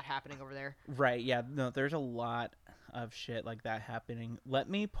 There's a lot happening over there. Right, yeah, no, there's a lot of shit like that happening. Let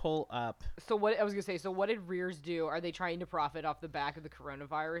me pull up. So what I was gonna say. So what did Rears do? Are they trying to profit off the back of the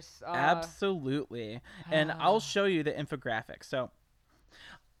coronavirus? Absolutely. And I'll show you the infographic. So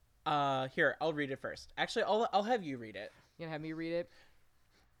here, I'll read it first. Actually, I'll have you read it. You gonna have me read it?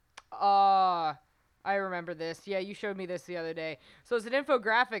 I remember this. Yeah, you showed me this the other day. So it's an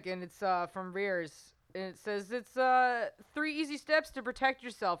infographic, and it's from Rears. And it says it's 3 easy steps to protect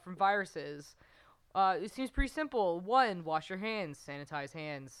yourself from viruses. It seems pretty simple. 1, wash your hands, sanitize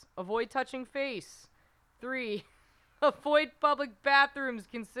hands. Avoid touching face. 3, avoid public bathrooms.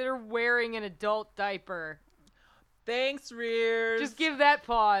 Consider wearing an adult diaper. Thanks, Rears. Just give that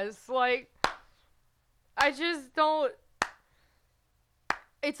pause. Like, I just don't.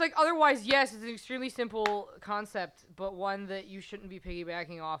 It's like, otherwise, yes, it's an extremely simple concept, but one that you shouldn't be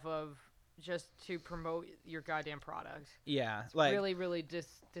piggybacking off of just to promote your goddamn product. Yeah, like Really, really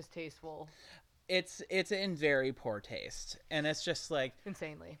distasteful. it's in very poor taste, and it's just like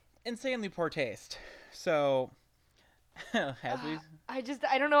Insanely. insanely poor taste. So, as we I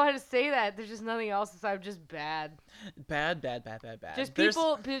don't know how to say that. There's just nothing else aside just bad. bad. Just There's-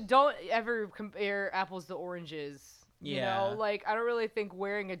 don't ever compare apples to oranges. You Yeah. know, like, I don't really think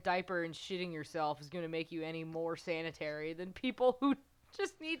wearing a diaper and shitting yourself is going to make you any more sanitary than people who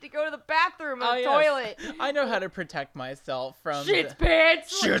just need to go to the bathroom or the toilet. I know how to protect myself from Shit's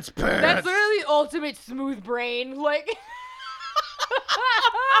pants. Shit's pants. That's literally the ultimate smooth brain. Like,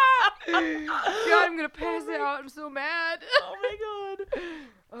 God, I'm gonna pass out. I'm so mad. Oh my god.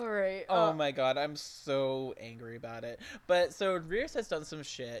 All right. Oh my god, I'm so angry about it. But so Rears has done some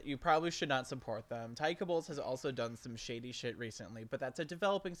shit. You probably should not support them. Tykables has also done some shady shit recently, but that's a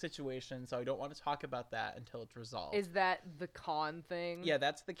developing situation, so I don't want to talk about that until it's resolved. Is that the con thing? Yeah,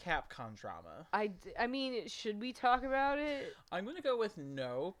 that's the Capcom drama. I mean, should we talk about it? I'm gonna go with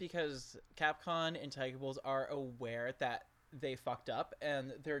no, because Capcom and Tykables are aware that they fucked up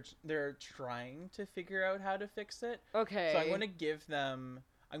and they're trying to figure out how to fix it. Okay. So I'm going to give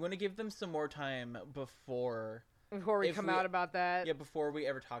them some more time before we come out about that. Yeah, before we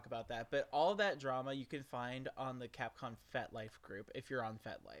ever talk about that. But all that drama you can find on the Capcom FetLife group if you're on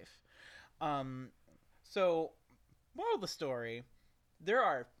FetLife. So moral of the story, there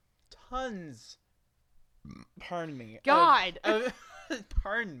are tons, pardon me. God.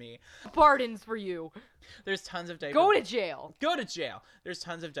 Pardon me. Pardons for you. There's tons of diaper. Go to jail. Go to jail. There's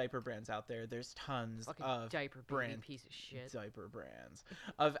tons of diaper brands out there. There's tons Fucking of diaper brand piece of shit. diaper brands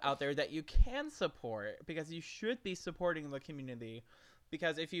out there that you can support, because you should be supporting the community.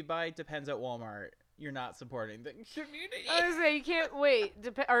 Because if you buy Depends at Walmart, you're not supporting the community. I was gonna say, you can't wait.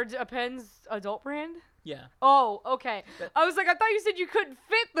 Depends adult brand? Yeah. Oh, okay. I was like, I thought you said you couldn't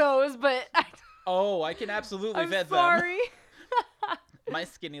fit those, but Oh, I can absolutely I'm fit sorry. them. My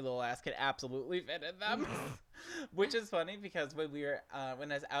skinny little ass can absolutely fit in them. Which is funny because when I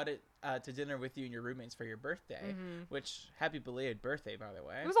was out to dinner with you and your roommates for your birthday, which happy belated birthday, by the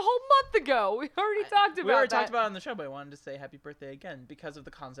way. It was a whole month ago. We already talked about We already that. talked about it on the show, but I wanted to say happy birthday again because of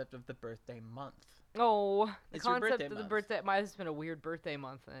the concept of the birthday month. Oh, the It's your concept birthday of the month. birthday. Might have been a weird birthday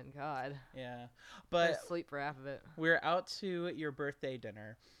month then. God. Yeah, I but sleep for half of it. we were out to your birthday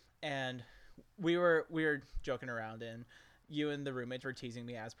dinner, and we were joking around, and you and the roommates were teasing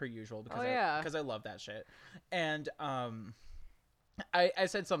me as per usual because because I love that shit, and I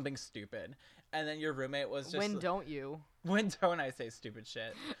said something stupid, and then your roommate was just When don't you? when don't I say stupid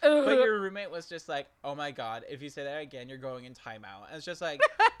shit? But your roommate was just like, oh my god, if you say that again, you're going in timeout. And it's just like,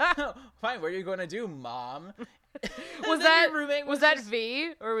 fine, what are you going to do, mom? Was that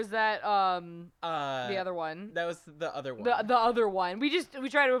V or was that the other one? That was the other one. The other one. We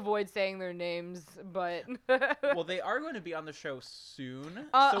try to avoid saying their names, but Well, they are going to be on the show soon.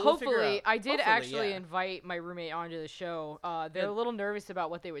 So we'll figure hopefully. out. I did actually yeah. invite my roommate onto the show. They're Yeah. a little nervous about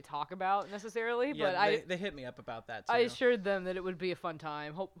what they would talk about necessarily, Yeah, but they hit me up about that too. I assured them that it would be a fun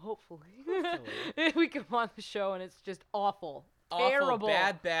time. Hopefully. We come on the show and it's just awful. Awful, Terrible.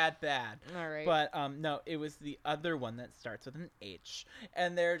 bad. All right. But no, it was the other one that starts with an H,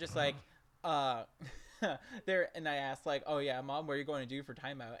 and they're just like, there. And I asked like, oh yeah, mom, what are you going to do for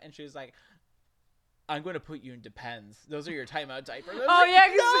timeout? And she was like, I'm going to put you in Depends. Those are your timeout diapers. Oh like, yeah,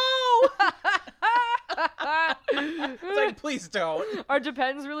 no. It's like, please don't. Are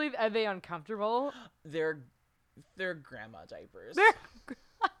Depends really? Are they uncomfortable? They're grandma diapers.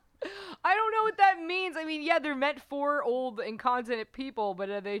 I don't know what that means. I mean, yeah, they're meant for old incontinent people, but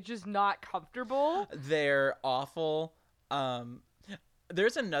are they just not comfortable? They're awful.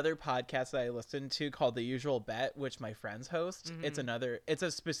 There's another podcast that I listen to called The Usual Bet, which my friends host. It's a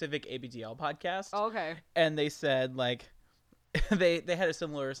specific ABDL podcast. Oh, okay. And they said like they had a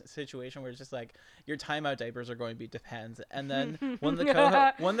similar situation where it's just like your timeout diapers are going to be Depends. And then when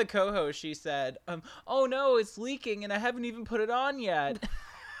the co-host, she said, oh no, it's leaking and I haven't even put it on yet.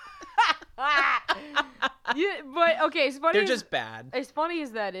 Yeah, but okay, it's funny. They're just bad. As funny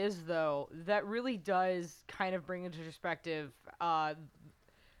as that is, though, that really does kind of bring into perspective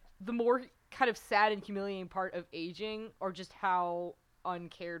the more kind of sad and humiliating part of aging, or just how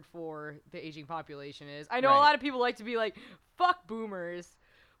uncared for the aging population is. I know a Right. lot of people like to be like, fuck boomers.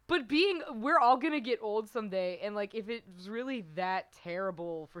 But we're all gonna get old someday, and like, if it's really that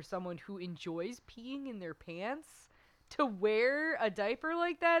terrible for someone who enjoys peeing in their pants to wear a diaper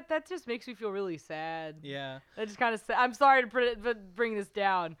like that, that just makes me feel really sad. Yeah. That just kind of I'm sorry to bring this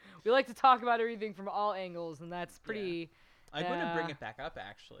down. We like to talk about everything from all angles, and that's pretty. I'm going to bring it back up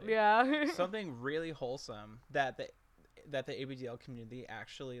actually. Yeah. Something really wholesome that the ABDL community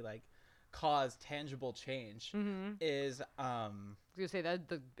actually like caused tangible change is I was gonna say that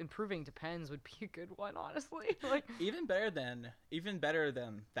the improving Depends would be a good one, honestly. Like even better than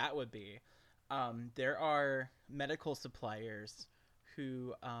that would be. There are medical suppliers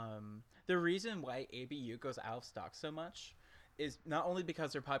who the reason why ABU goes out of stock so much is not only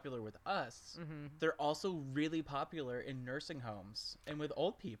because they're popular with us, Mm-hmm. they're also really popular in nursing homes and with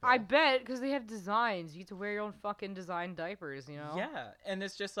old people. I bet, because they have designs. You get to wear your own fucking design diapers, you know? Yeah, and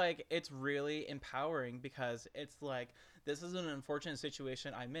it's just like, it's really empowering because it's like, this is an unfortunate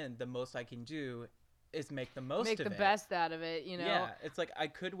situation I'm in. The most I can do is make the most Make of the it. best out of it, you know? Yeah, it's like I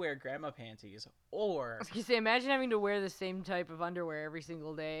could wear grandma panties, or You say, imagine having to wear the same type of underwear every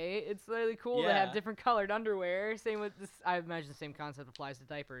single day. It's really cool to Yeah. have different colored underwear. Same with this. I imagine the same concept applies to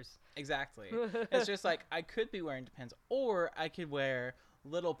diapers. exactly. It's just like I could be wearing Depends, or I could wear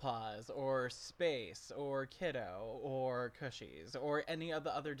Little Paws, or Space, or Kiddo, or Cushies, or any of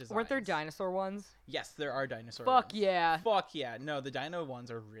the other designs. Weren't there dinosaur ones? Yes, there are dinosaur Fuck ones. yeah. Fuck yeah. No, the dino ones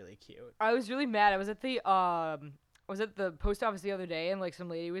are really cute. I was really mad. I was at the post office the other day, and like some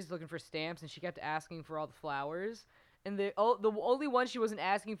lady was looking for stamps, and she kept asking for all the flowers, and the only ones she wasn't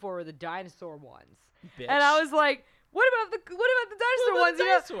asking for were the dinosaur ones. Bitch. And I was like, what about the dinosaur What ones? about the You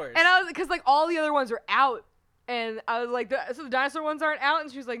know? dinosaurs? And I was, because like all the other ones are out. And I was like, so the dinosaur ones aren't out? And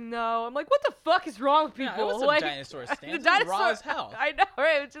she was like, no. I'm like, what the fuck is wrong with people? Yeah, I want some like, dinosaur the stamps. dinosaur, Raw as hell. I know,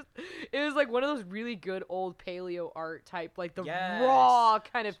 right? It was like one of those really good old paleo art type, like the Yes. raw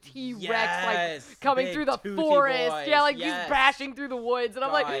kind of T-Rex, Yes. like coming Big through the toothy forest. boys. Yeah, like Yes. he's bashing through the woods. And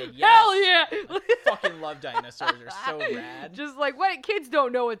I'm like, God, hell yeah. Fucking love dinosaurs. They're so rad. Just like, what? Kids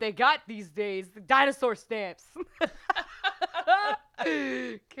don't know what they got these days. The dinosaur stamps.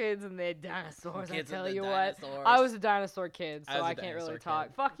 Kids and their dinosaurs. Kids I and tell the you dinosaurs. what. I was a dinosaur kid, so I was a I can't really dinosaur talk.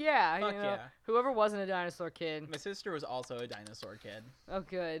 kid. Fuck yeah. Fuck you know, yeah. Whoever wasn't a dinosaur kid. My sister was also a dinosaur kid. Oh,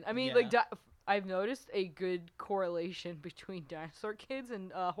 good. I mean, Yeah. like, I've noticed a good correlation between dinosaur kids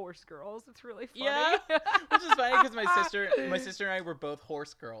and horse girls. It's really funny. Yeah, which is funny because my sister and I were both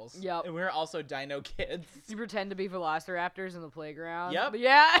horse girls. Yep. And we were also dino kids. You pretend to be velociraptors in the playground. Yep. But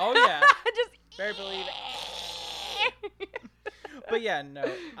yeah. Oh yeah. Just. Very believe But yeah,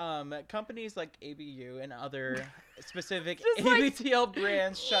 no. Companies like ABU and other specific Just like- ABTL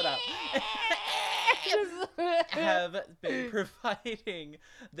brands, shut up, have been providing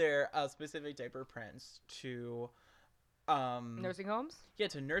their specific diaper prints to Nursing homes? yeah,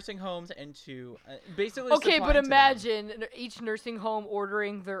 to nursing homes and to basically Okay, but supplying to them. imagine each nursing home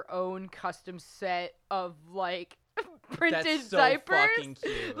ordering their own custom set of like printed That's so diapers. fucking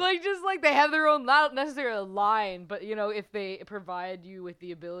cute. Like just like they have their own, not necessarily a line, but you know, if they provide you with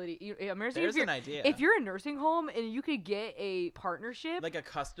the ability, imagine There's if an you're, idea. if you're a nursing home and you could get a partnership, Like a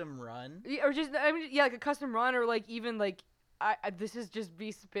custom run. yeah, or just I mean, yeah, like a custom run, or like even like. This is just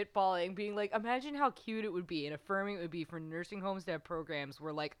be spitballing, being like, imagine how cute it would be and affirming it would be for nursing homes to have programs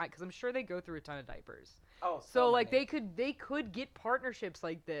where, like, because I'm sure they go through a ton of diapers. Oh, So like they could get partnerships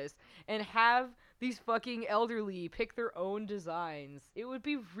like this and have these fucking elderly pick their own designs. It would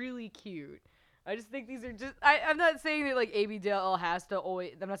be really cute. I just think these are just. I'm not saying that like ABDL has to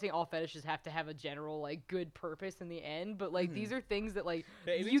always. I'm not saying all fetishes have to have a general like good purpose in the end, but like these are things that like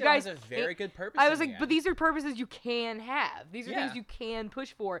you guys has a very good purpose. I was in like, the but end. these are purposes you can have. These are Yeah. things you can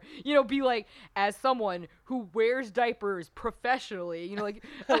push for. You know, be like, as someone who wears diapers professionally, you know, like,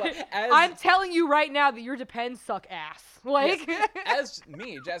 As- I'm telling you right now that your Depends suck ass. Like, as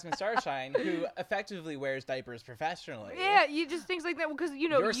me, Jasmine Starshine, who effectively wears diapers professionally. yeah, you just things like that because you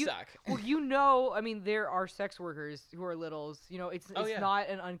know you you. suck. Well, you know, I mean, there are sex workers who are littles. You know, it's Oh, yeah. not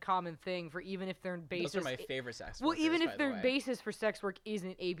an uncommon thing for even if their basis. Those are my favorite sex Well, workers, even by if the their way. basis for sex work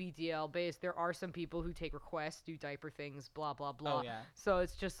isn't ABDL based, there are some people who take requests, do diaper things, blah blah blah. Oh yeah. So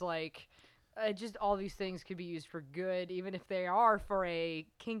it's just like, just all these things could be used for good, even if they are for a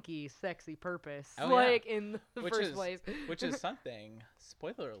kinky, sexy purpose. Oh, yeah. like in the Which first is- place. Which is something.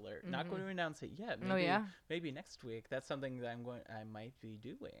 Spoiler alert. Not going to announce it yet. Maybe, Oh, yeah? Maybe next week. That's something that I might be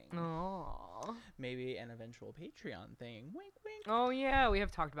doing. Oh. Maybe an eventual Patreon thing. Wink, wink. Oh yeah, we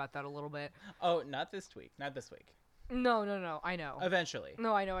have talked about that a little bit. Oh, not this week. Not this week. No, I know. Eventually.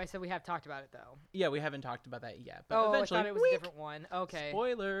 No, I know. I said we have talked about it though. Yeah, we haven't talked about that yet. But Oh, eventually. I thought it was wink. a different one. Okay.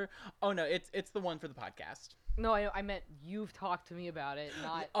 Spoiler. Oh no, it's the one for the podcast. No, I meant you've talked to me about it,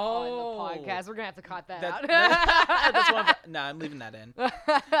 not Oh. on the podcast. We're gonna have to cut that That's, out. that's one of no, I'm leaving that in.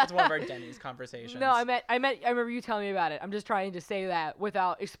 That's one of our Denny's conversations. No, I remember you telling me about it. I'm just trying to say that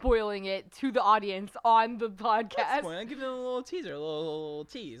without spoiling it to the audience on the podcast. I'm giving them a little teaser, a little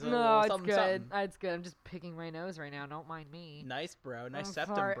tease. A No, little it's something, good. something. It's good. I'm just picking my nose right now. Don't mind me. Nice, bro. Nice I'm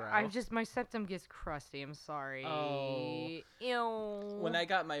septum, sorry. bro. My septum gets crusty. I'm sorry. Oh. Ew. When I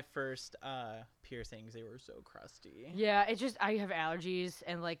got my first piercings, they were so crusty. Yeah, I have allergies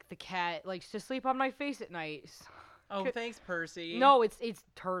and like the cat likes to sleep on my face at night. Oh, thanks, Percy. No, it's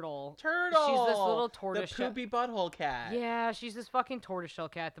Turtle. Turtle. She's this little tortoise. The poopy butthole cat. Yeah, she's this fucking tortoiseshell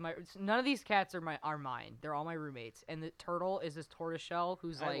cat. None of these cats are mine. They're all my roommates. And the Turtle is this tortoiseshell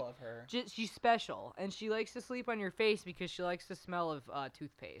who's I love her. She's special, and she likes to sleep on your face because she likes the smell of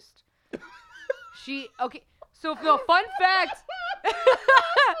toothpaste. So no, fun fact.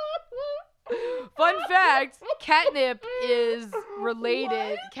 Fun fact, catnip is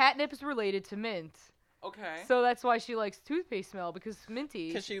related. Catnip is related to mint. Okay. So that's why she likes toothpaste smell, because minty.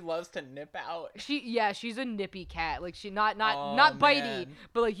 Because she loves to nip out. She's a nippy cat. Like, she not Oh, bitey, man.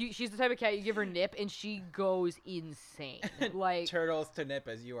 but like she's the type of cat you give her nip and she goes insane. Like, Turtles to nip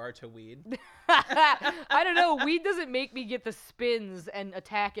as you are to weed. I don't know. Weed doesn't make me get the spins and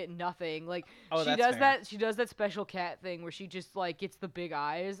attack at nothing. Like, Oh, she that's does fair. that. She does that special cat thing where she just like gets the big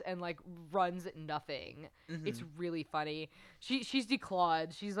eyes and like runs at nothing. Mm-hmm. It's really funny. She's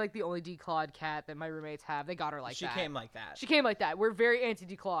declawed. She's like the only declawed cat that my roommates have. They got her like She that. came like that. She came like that. We're very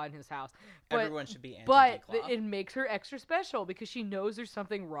anti-declaw in his house. But, Everyone should be but anti-declaw. it makes her extra special because she knows there's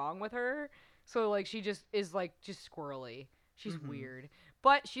something wrong with her. So like she just is like just squirrely. She's Mhm. weird.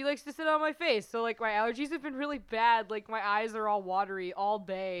 But she likes to sit on my face. So like my allergies have been really bad. Like my eyes are all watery all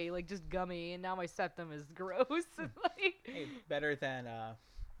day, like just gummy, and now my septum is gross. And, like, Hey, better than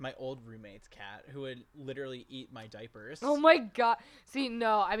my old roommate's cat, who would literally eat my diapers. oh my god. See,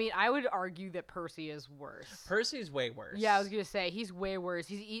 no, I mean I would argue that Percy is worse. Percy's way worse. Yeah, I was gonna say he's way worse.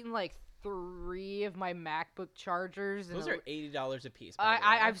 He's eaten like 3 of my MacBook chargers. Those are $80 a piece. By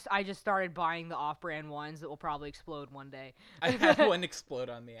the way. I just started buying the off-brand ones that will probably explode one day. I had one explode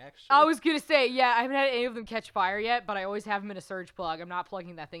on me, actually. I was gonna say, yeah, I haven't had any of them catch fire yet, but I always have them in a surge plug. I'm not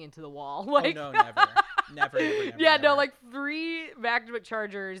plugging that thing into the wall. Like, oh, no, never. Never. yeah, never. no, like 3 MacBook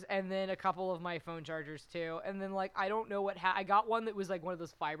chargers and then a couple of my phone chargers too. And then like I don't know what I got one that was like one of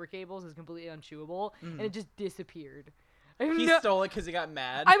those fiber cables that's completely unchewable, and it just disappeared. He stole it because he got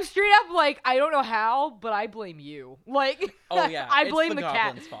mad. I'm straight up like, I don't know how, but I blame you. Like, Oh, yeah, I it's blame the the cat.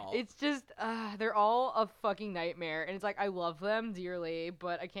 goblin's fault. It's just, they're all a fucking nightmare. And it's like, I love them dearly,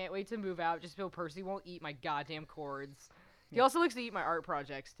 but I can't wait to move out just so Percy won't eat my goddamn cords. He also likes to eat my art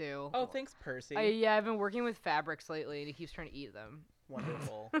projects, too. Oh, thanks, Percy. Yeah, I've been working with fabrics lately, and he keeps trying to eat them.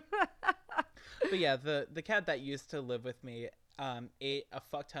 Wonderful. But yeah, the cat that used to live with me ate a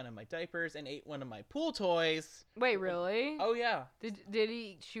fuck ton of my diapers and ate one of my pool toys. Wait, really? Oh, yeah. Did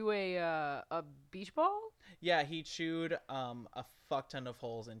he chew a beach ball? Yeah, he chewed a fuck ton of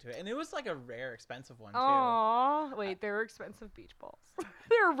holes into it. And it was like a rare, expensive one, too. Aww. Wait, they were expensive beach balls.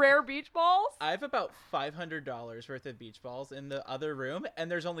 They were rare beach balls? I have about $500 worth of beach balls in the other room, and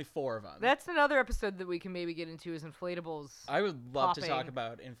there's only 4 of them. That's another episode that we can maybe get into is inflatables. I would love to talk popping.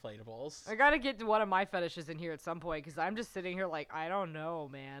 about inflatables. I gotta get to one of my fetishes in here at some point because I'm just sitting here like, I don't know,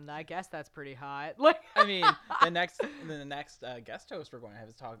 man. I guess that's pretty hot. Like, I mean, the next guest host we're going to have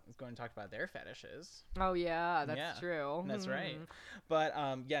is going to talk about their fetishes. oh yeah, that's Yeah, true. That's right. Mhm. But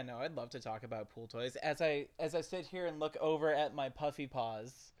yeah, no, I'd love to talk about pool toys as I sit here and look over at my puffy paws.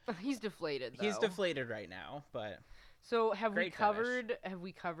 He's deflated. He's though. deflated right now, but So have we Great fetish. covered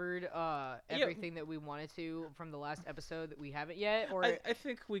everything that we wanted to from the last episode that we haven't yet, or I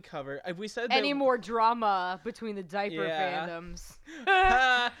think we covered. We said any that, more drama between the diaper Yeah. fandoms?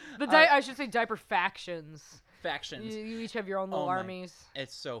 Ah, I should say diaper factions. factions. You each have your own little Oh my- armies.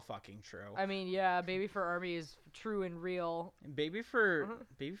 It's so fucking true. I mean, yeah, Baby for Army is true and real. Baby for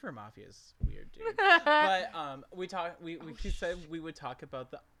Mafia is weird, dude. But we said we would talk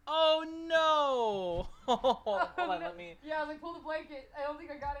about the. Oh no! Hold on, let me. Yeah, I was like, pull the blanket. I don't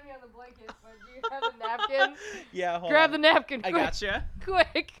think I got any on the blanket, but do you have a napkin? Yeah, hold Grab on. the napkin. I Quick. gotcha.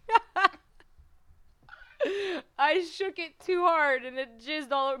 Quick. I shook it too hard and it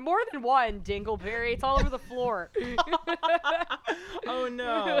jizzed all over. More than one, Dingleberry. It's all over the floor. Oh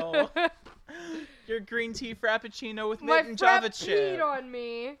no! Your green tea frappuccino with My mint and java frap chip. peed on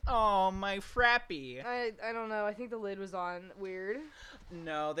me. Oh, my frappy. I don't know. I think the lid was on weird.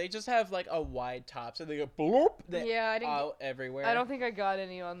 No, they just have like a wide top, so they go bloop. Yeah, I didn't. Out everywhere. I don't think I got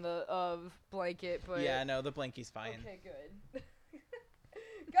any on the blanket, but Yeah, no, the blanky's fine. okay, good.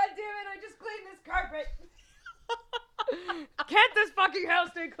 God damn it! I just cleaned this carpet. Can't this fucking house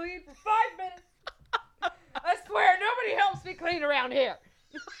stay clean for 5 minutes? I swear, nobody helps me clean around here.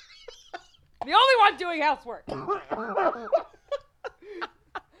 The only one doing housework.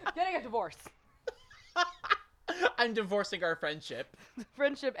 Getting a divorce. I'm divorcing our friendship.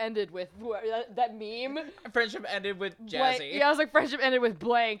 Friendship ended with that meme. Friendship ended with Blank. Jazzy. Yeah, I was like, friendship ended with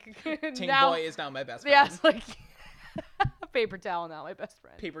blank. Ting now, Boy is now my best friend. yeah, it's like Paper towel now, my best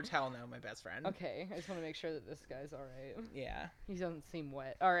friend. Paper towel now, my best friend. Okay, I just want to make sure that this guy's all right. Yeah. He doesn't seem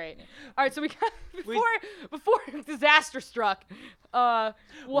wet. All right. All right, so we got before disaster struck.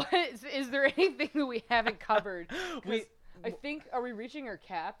 What is there anything that we haven't covered? I think, are we reaching our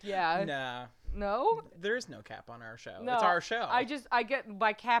cap? Yeah. Nah. No? There's no cap on our show. No, it's our show. I get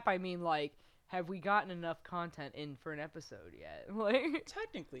by cap I mean like, have we gotten enough content in for an episode yet? Like,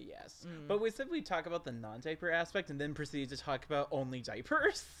 technically yes, but we said we'd talk about the non-diaper aspect and then proceed to talk about only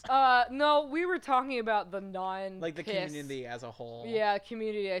diapers. No, we were talking about the like the community as a whole. Yeah,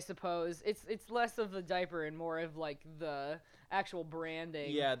 community, I suppose. It's less of the diaper and more of like the actual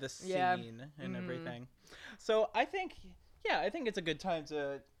branding. Yeah, the scene and everything. So I think it's a good time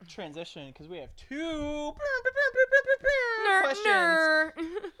to transition because we have two questions.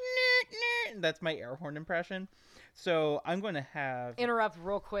 That's my air horn impression. So I'm going to have... Interrupt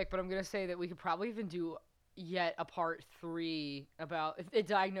real quick, but I'm going to say that we could probably even do yet a part 3 about the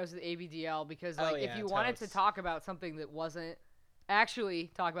diagnosis of ABDL because if you wanted to talk about something that wasn't... Actually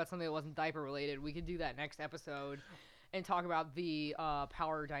talk about something that wasn't diaper related, we could do that next episode. And talk about the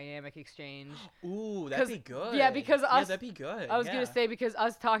power dynamic exchange. Ooh, that'd be good. Yeah, because us... that'd be good. I was going to say, because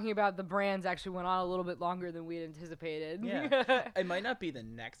us talking about the brands actually went on a little bit longer than we had anticipated. Yeah. It might not be the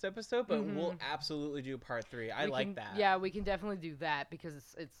next episode, but we'll absolutely do part 3. I like that. Yeah, we can definitely do that,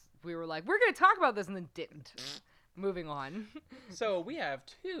 because we were like, we're going to talk about this, and then didn't. Moving on. So we have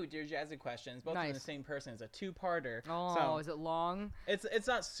 2 Dear Jazzy questions, both from the same person. It's a 2-parter. Oh, so is it long? It's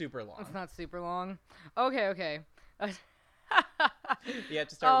not super long. It's not super long? Okay. You have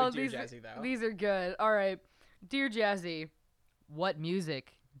to start with Dear Jazzy, though. These are good. All right. Dear Jazzy, what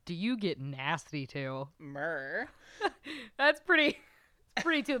music do you get nasty to? Myrrh. That's pretty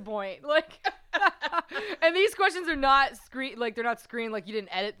to the point. Like, and these questions are not they're not screened, like you didn't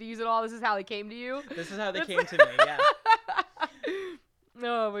edit these at all. This is how they came to you. This is how they came to me, yeah.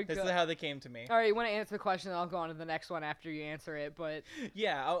 Oh my god. This is how they came to me. All right, you want to answer the question, then I'll go on to the next one after you answer it, but...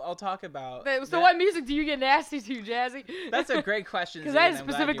 Yeah, I'll talk about... So what music do you get nasty to, Jazzy? That's a great question, because that is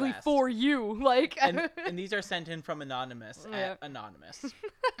specifically for you. Like, and these are sent in from Anonymous at Anonymous.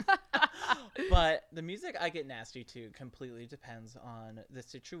 But the music I get nasty to completely depends on the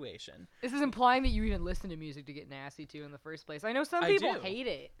situation. This is implying that you even listen to music to get nasty to in the first place. I know some people hate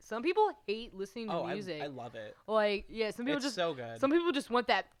it. Some people hate listening to music. I love it. Like, yeah, some people it's so good. Some people just want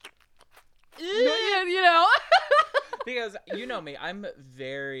that, you know. Because you know me, I'm a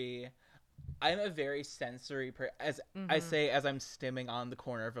very sensory I say as I'm stimming on the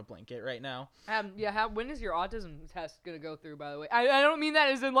corner of a blanket right now. When is your autism test gonna go through, by the way? I don't mean that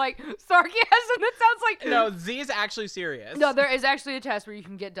as in like sarcasm. That sounds like no. Z is actually serious. No, there is actually a test where you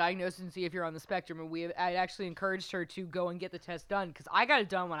can get diagnosed and see if you're on the spectrum, and I actually encouraged her to go and get the test done because I got it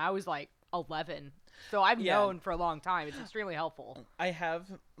done when I was like 11. So I've known for a long time. It's extremely helpful. I have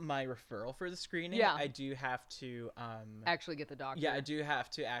my referral for the screening. Yeah. I do have to actually get the doctor. Yeah, I do have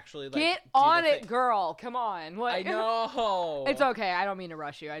to actually get on it, girl. Come on. Like, I know. It's okay. I don't mean to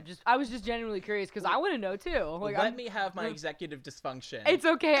rush you. I was just genuinely curious because I want to know too. Like, let me have my executive dysfunction. It's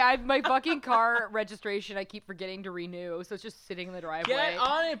okay. I have my fucking car registration. I keep forgetting to renew, so it's just sitting in the driveway. Get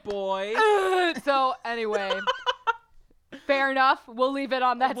on it, boy. So anyway. Fair enough. We'll leave it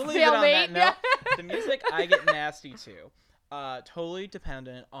on that stalemate. The music I get nasty to, totally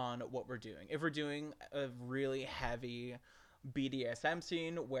dependent on what we're doing. If we're doing a really heavy BDSM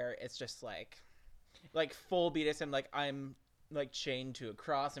scene where it's just like full BDSM, like I'm like chained to a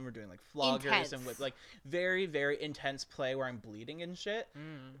cross and we're doing like floggers and with like very, very intense play where I'm bleeding and shit.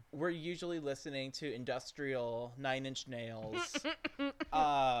 We're usually listening to industrial 9 Inch Nails.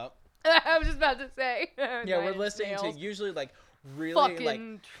 I was just about to say. Yeah, we're listening to usually like really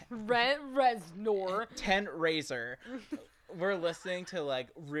fucking like Reznor. Tent Razor. We're listening to like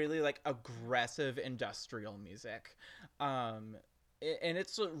really like aggressive industrial music. And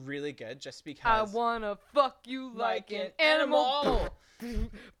it's really good just because I wanna fuck you like an animal.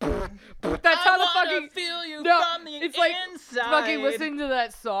 That's how the fucking feel you from the it's inside. Like fucking listening to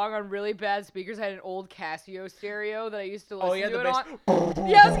that song on really bad speakers. I had an old Casio stereo that I used to listen to it on.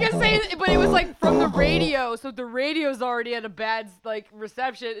 Yeah, I was gonna say, but it was like from the radio, so the radio's already at a bad like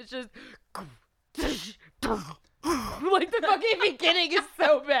reception. It's just like the fucking beginning is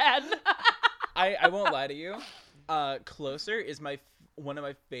so bad. I won't lie to you. Closer is one of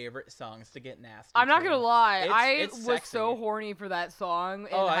my favorite songs to get nasty. I'm not gonna lie, I was sexy. so horny for that song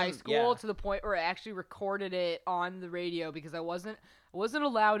in high school to the point where I actually recorded it on the radio because wasn't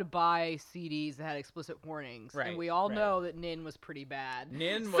allowed to buy CDs that had explicit warnings. Right, And we all right. know that Nin was pretty bad.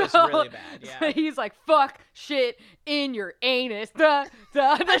 Nin was So- really bad, so yeah. he's like, fuck shit in your anus. Duh,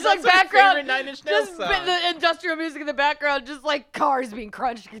 duh. There's That's like my background. favorite Nine Inch Nails Just song. the industrial music in the background, just like cars being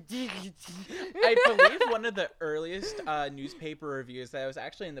crunched. I believe one of the earliest newspaper reviews that was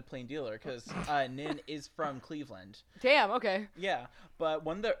actually in the Plain Dealer, because Nin is from Cleveland. Damn, okay. Yeah, but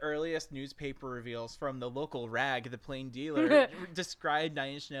one of the earliest newspaper reveals from the local rag, the Plain Dealer, described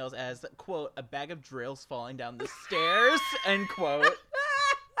Nine Inch Nails as, quote, a bag of drills falling down the stairs, end quote.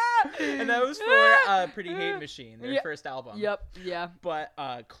 And that was for Pretty Hate Machine, their Yep. first album. Yep, yeah. But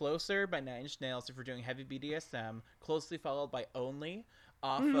Closer by Nine Inch Nails, if we're doing heavy BDSM, closely followed by Only,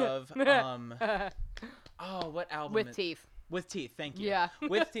 off of, oh, what album? With teeth. With Teeth, thank you. Yeah.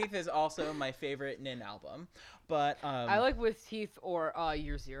 With Teeth is also my favorite Nin album. But, I like With Teeth or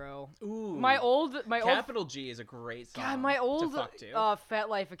Year Zero. ooh. My old Capital G is a great song. God, my old to fuck to. Fat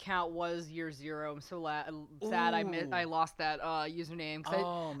Life account was Year Zero. I'm so sad Ooh. I lost that username. 'Cause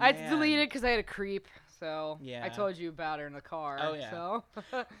Oh, I had to man. delete it because I had a creep. So Yeah. I told you about her in the car. Oh, yeah. So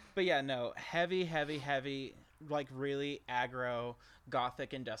But yeah, no, heavy, like really aggro,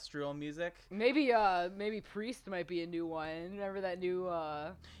 gothic industrial music. maybe Priest might be a new one. Remember that new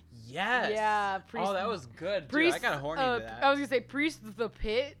Yes. Yeah, Priest. Oh, that was good. Dude, Priest, I got horny to that. I was gonna say Priest the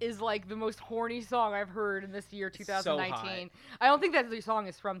Pit is like the most horny song I've heard in this year, 2019. I don't think that the song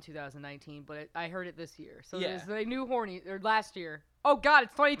is from 2019, but I heard it this year. So Yeah. there's a new horny or last year. Oh God,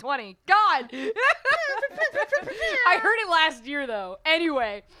 it's 2020. God. I heard it last year though.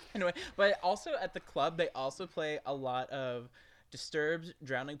 Anyway, But also at the club, they also play a lot of Disturbed,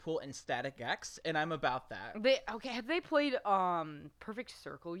 Drowning Pool, and Static X, and I'm about that. have they played Perfect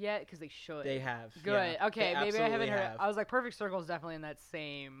Circle yet? Because they should. They have. Good. yeah, Okay, they maybe I haven't absolutely heard it. have. I was like, Perfect Circle is definitely in that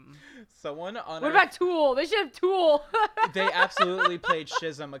same. Someone on What our- about Tool? They should have Tool. They absolutely played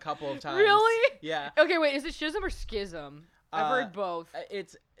Schism a couple of times. Really? Yeah. Okay, wait, is it Schism or Schism? I've heard both.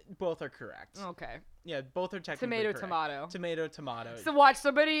 It's both are correct. Okay. Yeah, both are technically Tomato, correct. tomato. Tomato, tomato. So watch,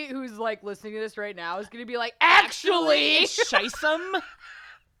 somebody who's like listening to this right now is gonna be like, actually, it's Schism.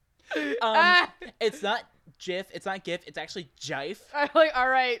 Ah. It's not GIF. It's not GIF. It's actually Jife. I'm like, all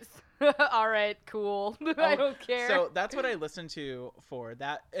right, all right, cool. I don't care. So that's what I listen to for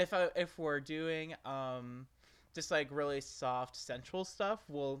that. If we're doing just like really soft sensual stuff,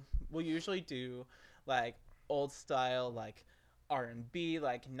 we'll usually do like old style like R&B,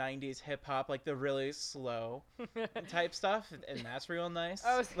 like 90s hip hop, like the really slow type stuff, and that's real nice.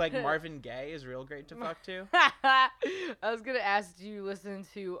 I was Like gonna- Marvin Gaye is real great to fuck to. I was gonna ask, do you listen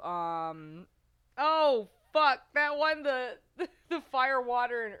to oh fuck, that one, the Fire,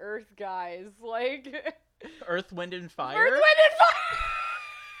 Water, and Earth guys, like Earth, Wind, and Fire. Earth, Wind, and Fire.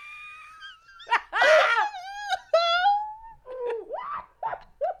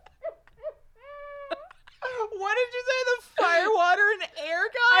 What did you say? The Fire, Water, and Air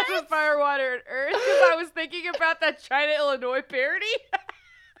I guys? said Fire, Water, and Earth because I was thinking about that China, Illinois parody.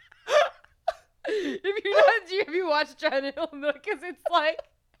 If you watch China, Illinois, because it's like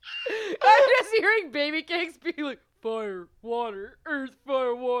I'm just hearing baby cakes be like fire, water, earth,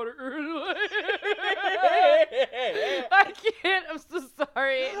 fire, water, earth. I can't. I'm so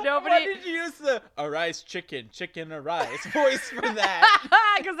sorry. Why Nobody. did you use the arise chicken, chicken arise voice for that?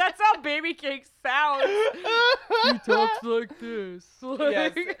 Because that's how baby cake sounds. He talks like this.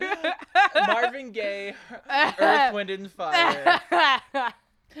 Yes. Like... Marvin Gaye, Earth, Wind, and Fire.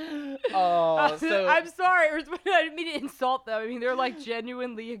 Oh, so I'm sorry. I didn't mean to insult them. I mean, they're like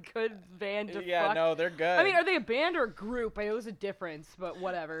genuinely a good band to yeah, fuck. no, they're good. I mean, are they a band or a group? I know there's a difference, but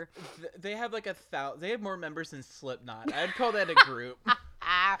whatever. They have like they have more members than Slipknot. I'd call that a group.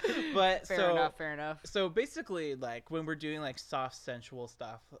 But Fair enough. So basically, like when we're doing like soft sensual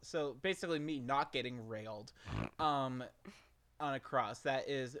stuff, so basically me not getting railed, on a cross. That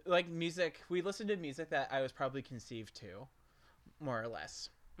is like music. We listen to music that I was probably conceived to, more or less.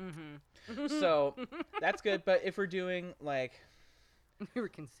 Mm-hmm. So that's good. But if we're doing like, You were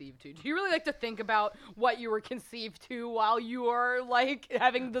conceived to. Do you really like to think about what you were conceived to while you are like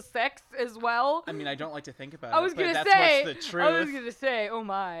having the sex as well? I mean, I don't like to think about I it. was but gonna that's say. what's the truth. I was gonna say. Oh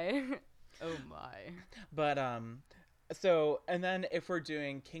my. Oh my. But so and then if we're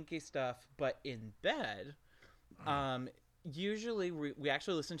doing kinky stuff, but in bed, usually we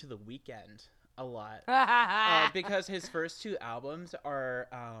actually listen to The Weeknd a lot. Because his first two albums are,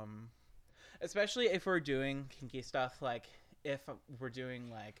 especially if we're doing kinky stuff like if we're doing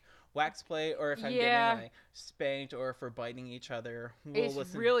like wax play or if I'm Yeah. getting like spanked or if we're biting each other. We'll It's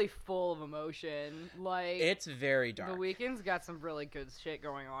listen. really full of emotion. Like, It's very dark. The Weeknd's got some really good shit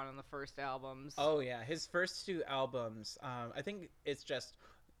going on in the first albums. Oh yeah, his first 2 albums. I think it's just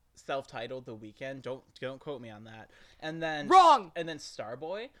self-titled The Weeknd. Don't quote me on that. And then Wrong! And then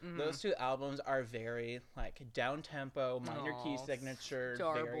Starboy. Mhm. Those 2 albums are very like down tempo, minor key Aw, signature, very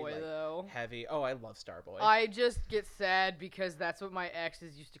Starboy, like, though. heavy. Oh, I love Starboy. I just get sad because that's what my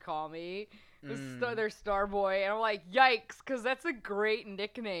exes used to call me. They're Starboy, and I'm like, yikes, because that's a great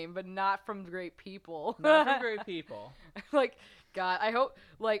nickname, but not from great people. Not from great people. Like, God, I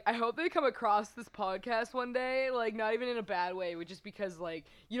hope they come across this podcast one day, like, not even in a bad way, but just because, like,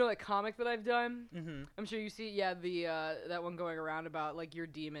 you know that comic that I've done? Mm-hmm. I'm sure you see, the that one going around about, like, your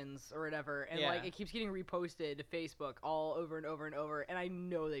demons or whatever, and, like, Yeah. it keeps getting reposted to Facebook all over and over and over, and I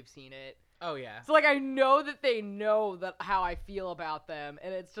know they've seen it. Oh yeah. So, like, I know that they know that how I feel about them,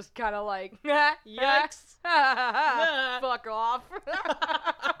 and it's just kind of like, yikes, fuck off.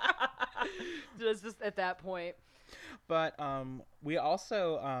 just at that point. But we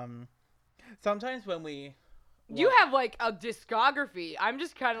also sometimes when we You have, like, a discography. I'm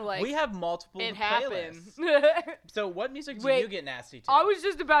just kind of like, we have multiple it playlists. happened. So what music do Wait, you get nasty to? I was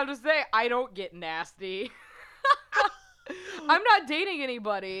just about to say, I don't get nasty. I'm not dating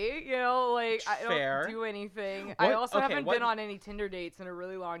anybody, you know, like, I Fair. don't do anything. I What- also okay, haven't what- been on any Tinder dates in a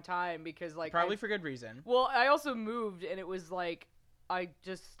really long time because, like, Probably for good reason. well, I also moved, and it was like I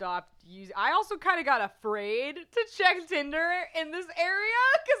just stopped using. I also kind of got afraid to check Tinder in this area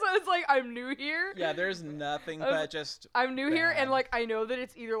because I was like, I'm new here. Yeah, there's nothing I was- but just I'm new here, and bad. like I know that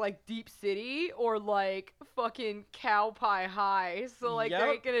it's either like Deep City or like fucking Cow Pie High. So like there Yep.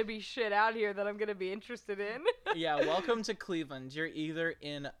 ain't gonna be shit out here that I'm gonna be interested in. yeah, welcome to Cleveland. You're either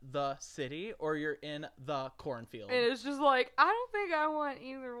in the city or you're in the cornfield. And it's just like I don't think I want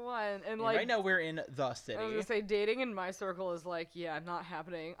either one. And And like right now we're in the city. I was gonna say dating in my circle is like, yeah, not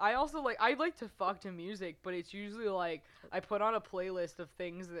happening. I also like I like to fuck to music, but it's usually like I put on a playlist of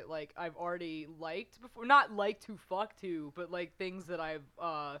things that like I've already liked before. Not like to fuck to, but like things that I've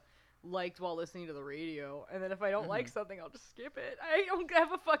liked while listening to the radio. And then if I don't like something, I'll just skip it. I don't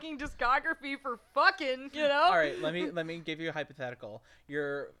have a fucking discography for fucking, you know? All right, let me give you a hypothetical.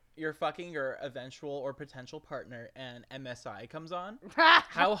 You're fucking your eventual or potential partner, and MSI comes on.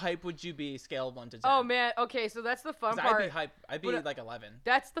 How hype would you be, scale of 1 to 10? Oh man, okay, so that's the fun 'Cause part. I'd be hype. I'd be But, like 11.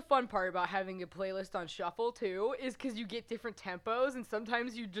 That's the fun part about having a playlist on shuffle too, is because you get different tempos, and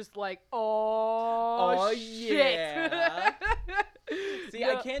sometimes you just like, oh shit. yeah. See,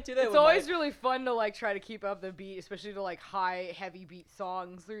 I can't do that. It's with always my... really fun to like try to keep up the beat, especially to like high, heavy beat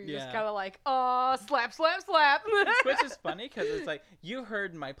songs where you're just Yeah. kind of like, oh, slap, slap, slap. Which is funny because it's like you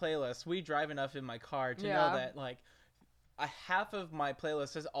heard my playlist. We drive enough in my car to Yeah. know that like a half of my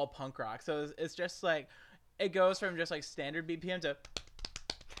playlist is all punk rock. So it's just like it goes from just like standard BPM to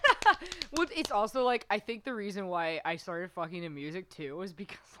Well, it's also like I think the reason why I started fucking to music too is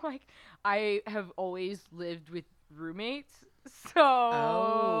because like I have always lived with roommates.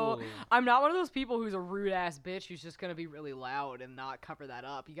 So I'm not one of those people who's a rude ass bitch who's just gonna be really loud and not cover that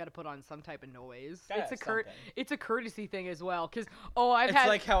up. You got to put on some type of noise. Gotta It's a have something. it's a courtesy thing as well. Cause I've it's had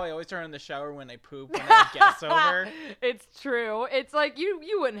like how I always turn on the shower when I poop when I have guests over. It's true. It's like you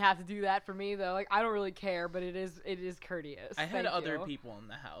wouldn't have to do that for me though. Like I don't really care, but it is courteous. I had Thank other you. people in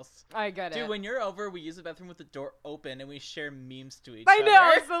the house. I get Dude, it. when you're over, we use the bathroom with the door open and we share memes to each I other.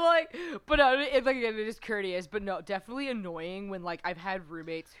 know, so like, but no, it's like again, it is courteous, but no, definitely annoying when like I've had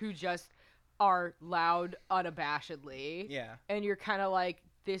roommates who just are loud unabashedly, Yeah. and you're kind of like,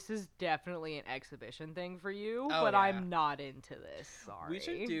 this is definitely an exhibition thing for you, Oh, but yeah. I'm not into this. Sorry. We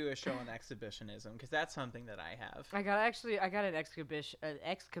should do a show on exhibitionism because that's something that I have. I got an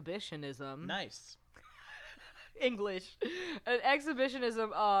exhibitionism. Nice. English, an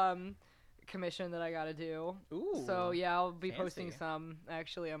exhibitionism commission that I gotta do. Ooh. So yeah, I'll be posting fancy. some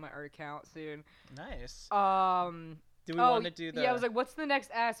actually on my art account soon. Nice. Do we Oh, want to do the? yeah, I was like, what's the next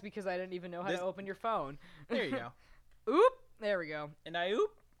ask? Because I didn't even know how This- to open your phone. There you go. Oop. There we go. And I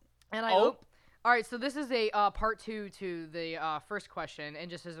oop. And I Oh. oop. All right, so this is a part 2 to the first question. And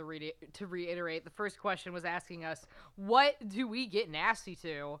just as a to reiterate, the first question was asking us, what do we get nasty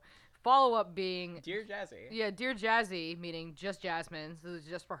to? Follow-up being... Dear Jazzy. Yeah, Dear Jazzy, meaning just Jasmine. So this is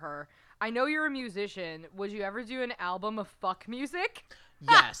just for her. I know you're a musician. Would you ever do an album of fuck music?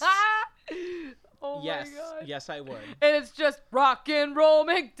 Yes. Oh yes. my god. Yes, I would. And it's just rock and roll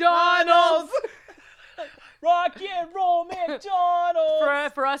McDonald's. Rock and roll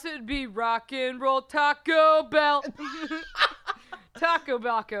McDonald's. For us, it would be rock and roll Taco Bell. Taco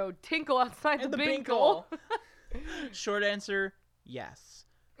Baco, tinkle outside And the the binkle. Short answer, yes.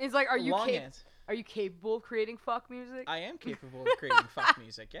 It's like, Long answer. are you capable of creating fuck music? I am capable of creating fuck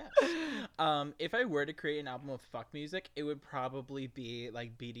music, yes. If I were to create an album of fuck music, it would probably be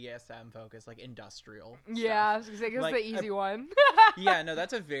like BDSM focused, like industrial Yeah, I stuff. was gonna say, 'cause Like, it's the easy one. Yeah, no,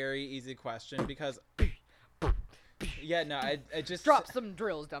 that's a very easy question because yeah, no, I just Drop some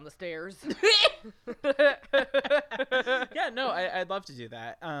drills down the stairs. Yeah, no, I'd love to do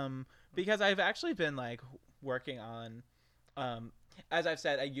that. Because I've actually been like working on as I've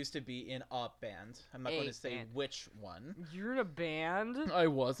said, I used to be in a band. I'm not going to say which one. You're in a band? I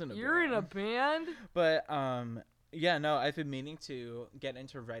was in a band. You're in a band? But yeah, no, I've been meaning to get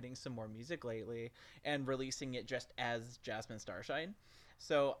into writing some more music lately and releasing it just as Jasmine Starshine.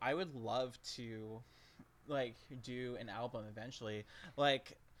 So I would love to like do an album eventually.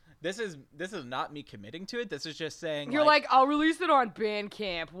 Like this is not me committing to it. This is just saying You're like, I'll release it on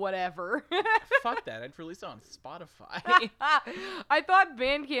Bandcamp, whatever. fuck that. I'd release it on Spotify. I thought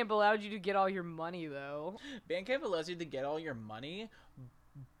Bandcamp allowed you to get all your money though. Bandcamp allows you to get all your money,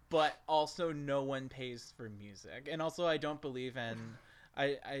 but also no one pays for music. And also I don't believe in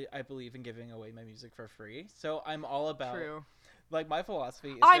I believe in giving away my music for free. So I'm all about True. like my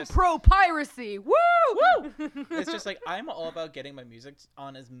philosophy is I'm pro piracy. Woo! Woo! It's just like I'm all about getting my music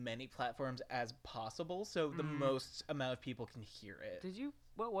on as many platforms as possible so the most amount of people can hear it. Did you?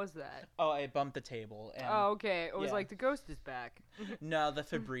 What was that? Oh, I bumped the table. And Oh, okay. It was yeah. like the ghost is back. No, the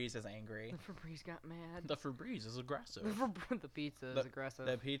Febreze is angry. The Febreze got mad. The Febreze is aggressive. The pizza is aggressive.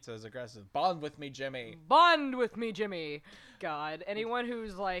 The pizza is aggressive. Bond with me, Jimmy. Bond with me, Jimmy. God, anyone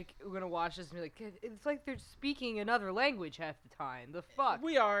who's like gonna watch this and be like, it's like they're speaking another language half the time. The fuck.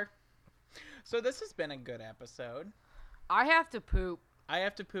 We are. So this has been a good episode. I have to poop. I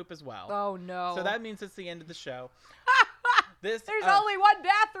have to poop as well. Oh no. So that means it's the end of the show. There's only one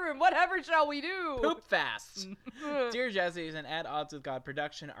bathroom. Whatever shall we do? Poop fast. Dear Jesse is an At Odds with God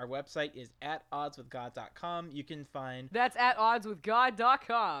production. Our website is atoddswithgod.com. You can find That's at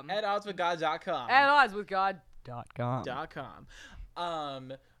oddswithgod.com. atoddswithgod.com. At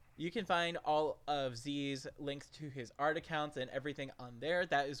oddswithgod.com. You can find all of Z's links to his art accounts and everything on there.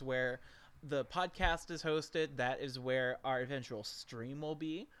 That is where the podcast is hosted. That is where our eventual stream will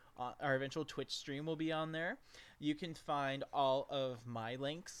be. Our eventual Twitch stream will be on there. You can find all of my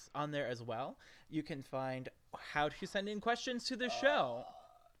links on there as well. You can find how to send in questions to the show.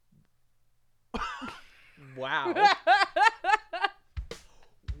 Wow.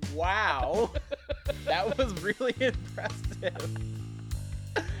 Wow. That was really impressive.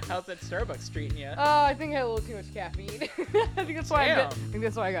 How's that Starbucks treating you? I think I had a little too much caffeine. I think that's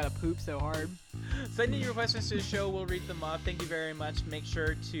why I gotta poop so hard. Send in your questions to the show. We'll read them off. Thank you very much. Make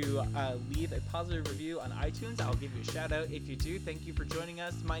sure to leave a positive review on iTunes. I'll give you a shout out if you do. Thank you for joining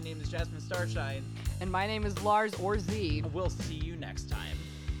us. My name is Jasmine Starshine. And my name is Lars or Z. We'll see you next time.